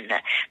fat and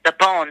the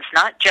bones,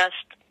 not just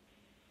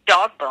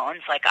dog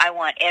bones. Like, I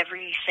want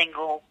every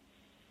single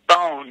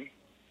bone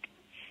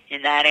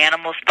in that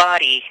animal's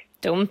body.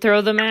 Don't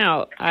throw them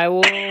out. I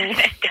will.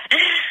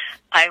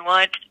 I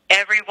want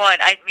everyone.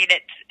 I mean,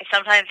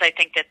 sometimes I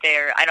think that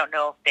I don't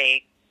know if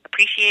they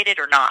appreciated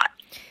or not.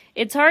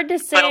 It's hard to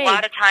say. But a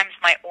lot of times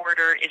my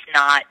order is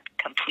not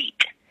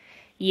complete.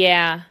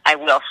 Yeah. I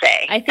will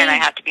say. And I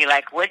have to be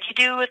like, what'd you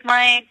do with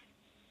my,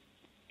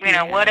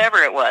 whatever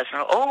it was?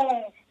 And,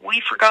 oh,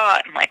 we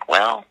forgot. I'm like,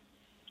 well.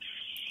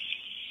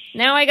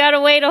 Now I gotta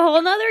wait a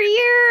whole nother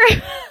year.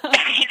 Now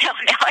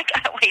I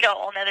gotta wait a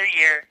whole nother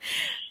year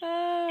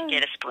to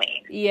get a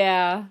spleen.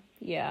 Yeah.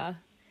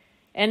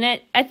 And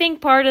I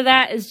think part of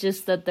that is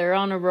just that they're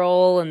on a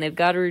roll and they've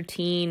got a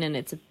routine, and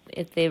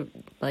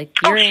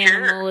your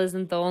animal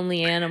isn't the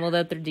only animal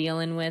that they're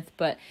dealing with.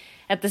 But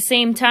at the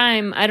same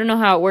time, I don't know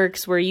how it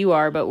works where you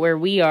are, but where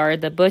we are,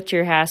 the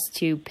butcher has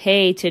to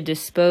pay to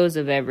dispose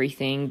of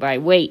everything by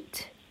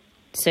weight.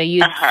 So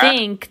you'd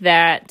think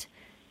that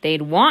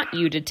they'd want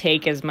you to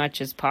take as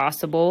much as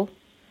possible,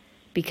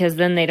 because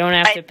then they don't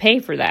have to pay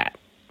for that.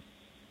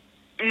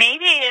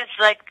 Maybe it's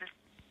like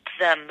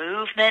the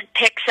movement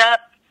picks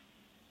up.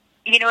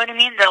 You know what I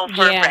mean? They'll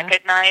sort of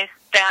recognize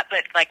that,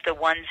 but like the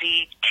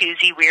onesie,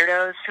 twosie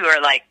weirdos who are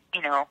like,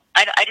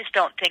 I just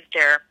don't think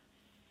they're,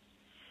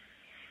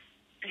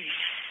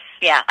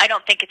 I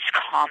don't think it's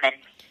common.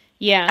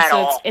 Yeah,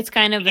 so it's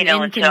kind of an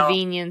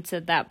inconvenience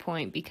at that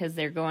point, because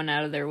they're going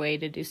out of their way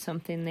to do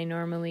something they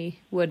normally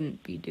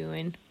wouldn't be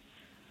doing.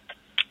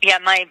 Yeah,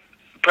 my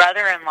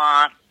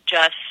brother-in-law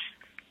just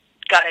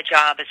got a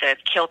job as a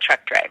kill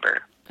truck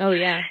driver. Oh,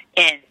 yeah.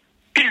 In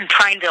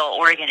Prineville,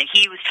 Oregon, and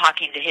he was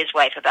talking to his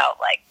wife about,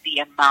 like, the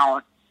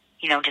amount,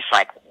 just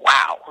like,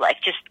 wow, like,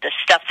 just the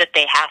stuff that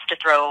they have to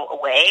throw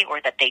away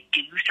or that they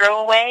do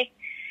throw away.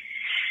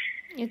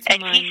 It's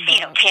and he's,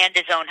 tanned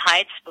his own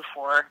hides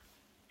before.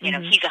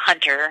 He's a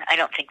hunter. I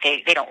don't think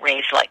they don't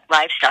raise, like,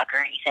 livestock or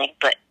anything,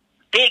 but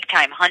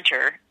big-time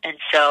hunter. And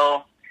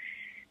so,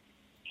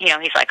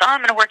 he's like, oh, I'm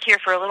going to work here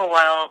for a little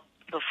while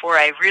before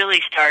I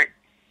really start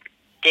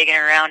digging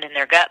around in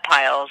their gut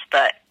piles,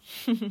 but...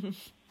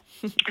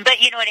 But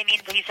you know what I mean?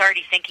 He's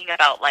already thinking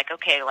about, like,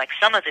 okay, like,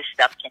 some of this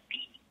stuff can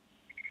be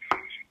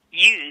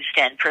used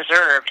and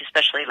preserved,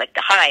 especially, like,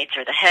 the hides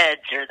or the heads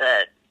or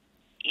the,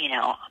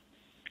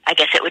 I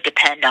guess it would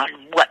depend on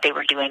what they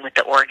were doing with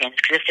the organs,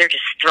 because if they're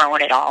just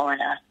throwing it all in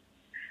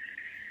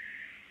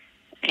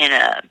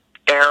a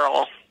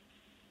barrel,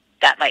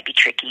 that might be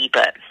tricky,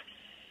 but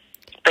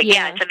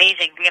yeah, it's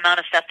amazing the amount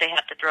of stuff they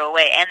have to throw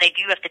away, and they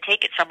do have to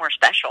take it somewhere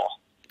special.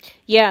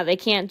 Yeah, they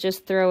can't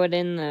just throw it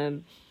in the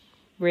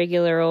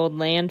regular old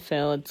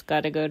landfill. It's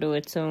got to go to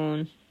its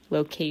own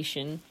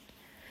location.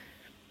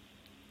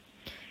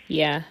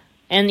 Yeah.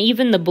 And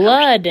even the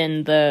blood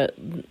and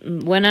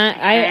when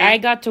I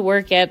got to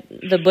work at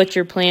the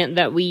butcher plant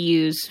that we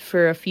use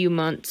for a few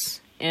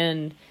months,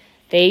 and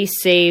I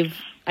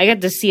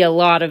got to see a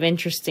lot of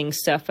interesting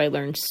stuff. I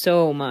learned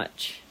so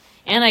much.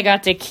 And I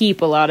got to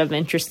keep a lot of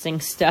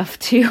interesting stuff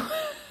too.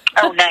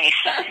 Oh, nice.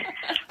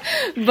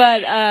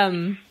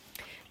 But,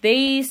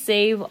 they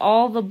save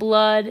all the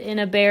blood in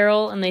a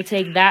barrel, and they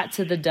take that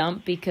to the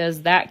dump,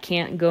 because that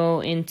can't go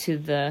into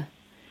the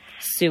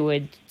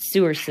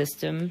sewer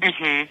system.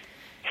 Mm-hmm.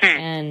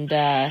 And,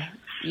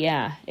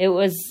 it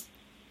was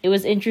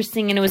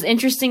interesting, and it was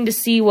interesting to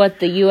see what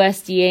the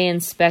USDA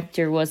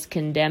inspector was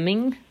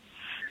condemning,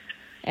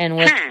 and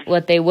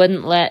what they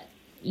wouldn't let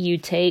you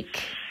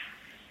take.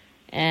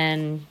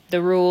 And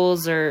the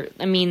rules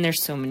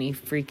there's so many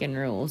freaking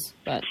rules,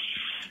 but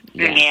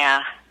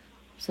yeah.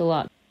 It's a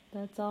lot.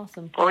 That's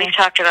awesome. Well, we've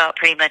talked about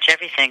pretty much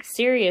everything.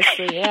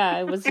 Seriously, yeah.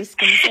 I was just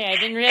going to say, I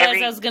didn't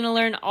realize I was going to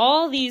learn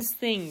all these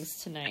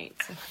things tonight.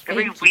 So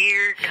every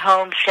weird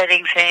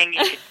homesteading thing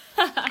you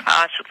could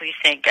possibly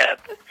think of.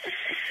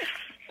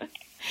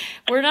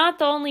 We're not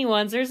the only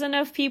ones. There's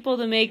enough people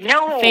to make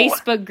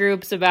Facebook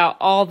groups about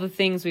all the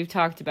things we've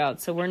talked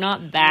about, so we're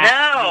not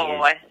that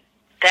weird.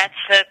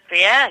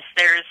 Yes,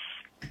 there's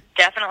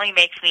definitely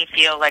makes me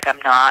feel like I'm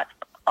not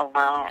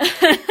alone.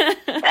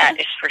 That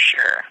is for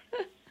sure.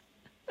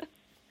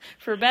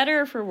 For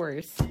better or for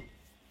worse?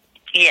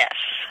 Yes.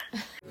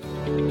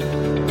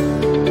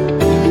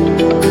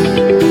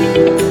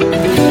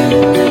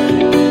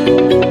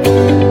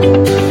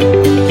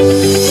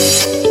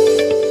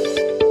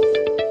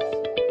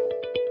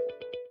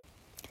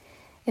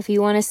 If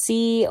you want to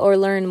see or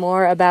learn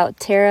more about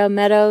Tara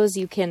Meadows,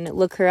 you can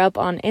look her up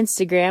on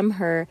Instagram.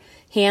 Her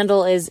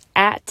handle is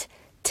at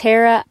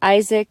Tara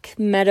Isaac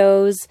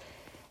Meadows,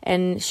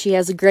 and she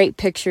has great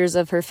pictures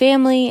of her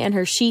family and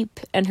her sheep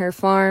and her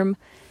farm.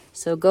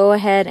 So go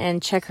ahead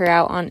and check her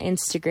out on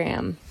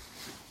Instagram.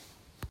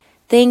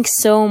 Thanks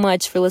so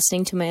much for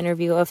listening to my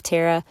interview of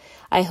Tara.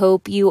 I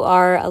hope you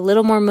are a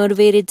little more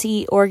motivated to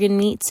eat organ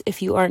meats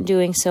if you aren't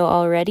doing so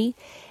already.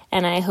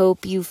 And I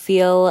hope you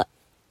feel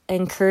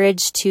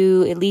encouraged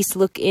to at least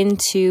look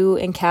into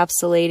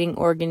encapsulating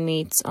organ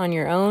meats on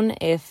your own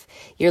if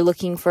you're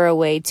looking for a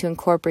way to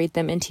incorporate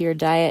them into your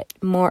diet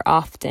more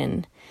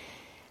often.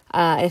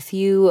 If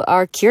you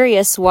are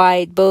curious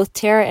why both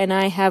Tara and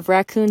I have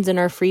raccoons in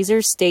our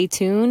freezer, stay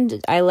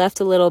tuned. I left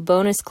a little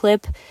bonus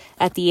clip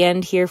at the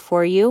end here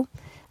for you.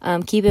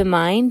 Keep in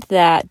mind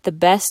that the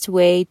best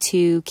way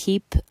to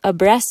keep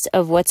abreast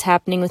of what's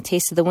happening with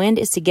Taste of the Wind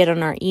is to get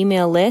on our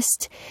email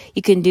list.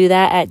 You can do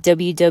that at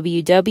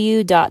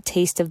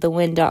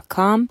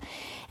www.tasteofthewind.com.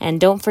 And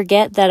don't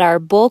forget that our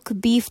bulk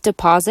beef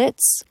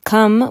deposits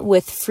come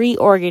with free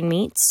organ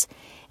meats,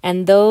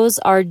 and those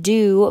are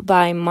due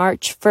by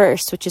March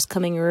 1st, which is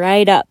coming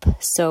right up.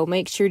 So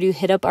make sure to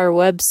hit up our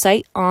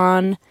website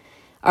on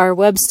our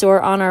web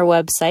store on our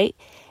website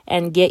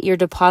and get your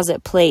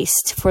deposit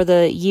placed for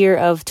the year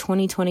of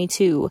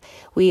 2022.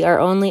 We are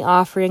only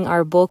offering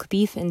our bulk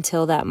beef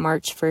until that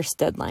March 1st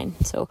deadline.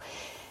 So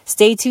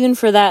stay tuned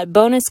for that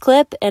bonus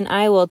clip, and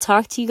I will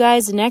talk to you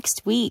guys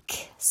next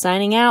week.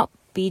 Signing out,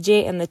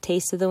 BJ and the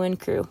Taste of the Wind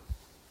crew.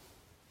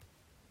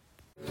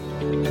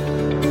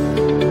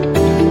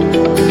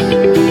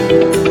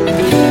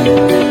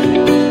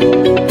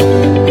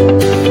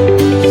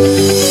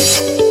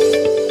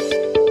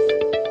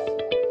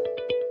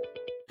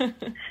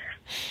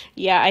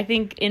 Yeah, I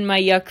think in my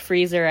yuck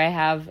freezer I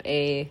have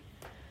a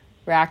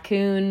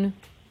raccoon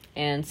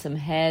and some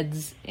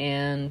heads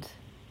and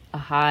a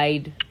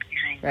hide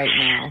right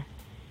now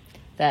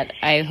that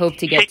I hope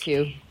to get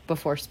to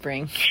before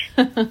spring.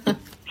 So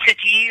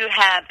you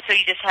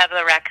just have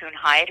the raccoon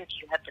hide, or do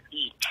you have the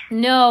meat?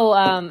 No,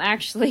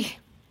 actually,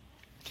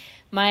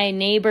 my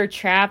neighbor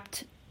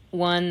trapped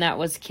one that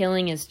was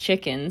killing his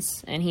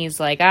chickens, and he's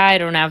like, I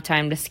don't have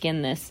time to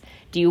skin this.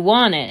 Do you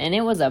want it? And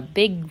it was a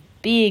big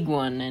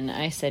one, and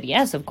I said,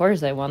 yes, of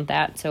course I want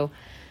that. So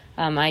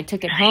I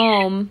took it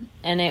home,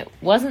 and it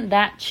wasn't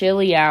that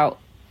chilly out,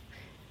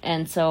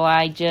 and so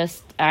I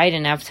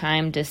didn't have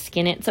time to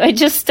skin it, so I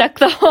just stuck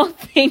the whole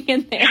thing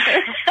in there.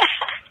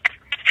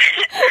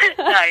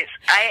 Nice.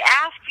 I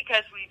asked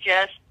because we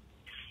just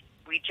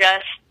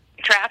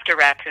trapped a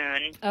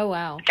raccoon. Oh,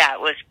 wow.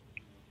 That was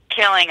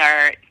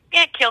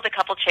killed a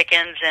couple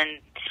chickens, and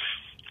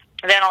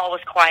then all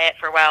was quiet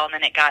for a while, and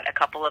then it got a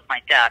couple of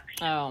my ducks.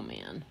 Oh,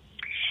 man.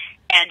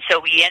 And so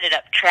we ended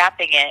up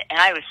trapping it, and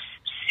I was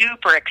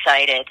super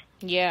excited.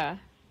 Yeah.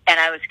 And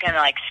I was going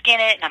to, skin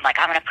it, and I'm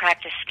going to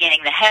practice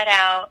skinning the head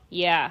out.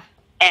 Yeah.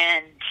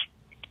 And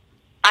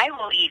I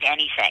will eat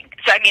anything.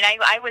 So,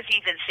 I was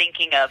even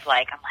thinking of,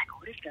 what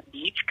if the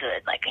meat's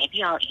good?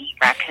 Maybe I'll eat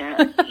raccoon.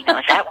 Is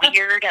that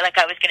weird?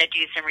 I was going to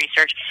do some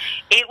research.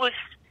 It was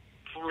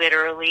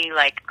literally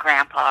like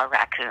Grandpa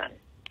Raccoon.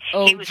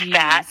 Oh, he was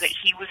fat, but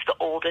he was the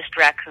oldest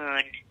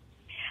raccoon.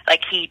 I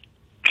kind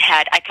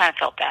of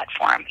felt bad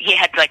for him. He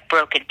had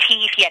broken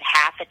teeth. He had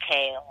half a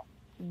tail.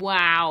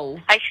 Wow.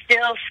 I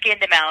still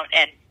skinned him out,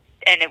 and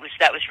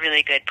that was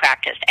really good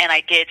practice. And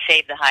I did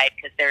save the hide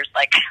because there's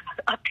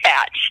a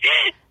patch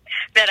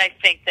that I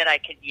think that I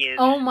could use.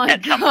 Oh my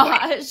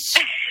gosh.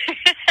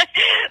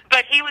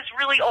 But he was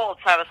really old,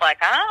 so I was like,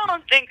 I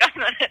don't think I'm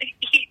going to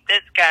eat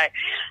this guy.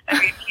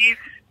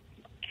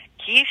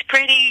 He's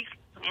pretty,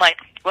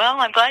 well,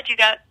 I'm glad you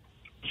got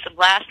some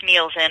last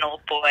meals in, old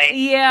boy.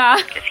 Yeah.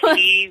 Because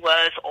he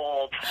was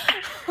old.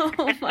 Oh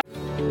my.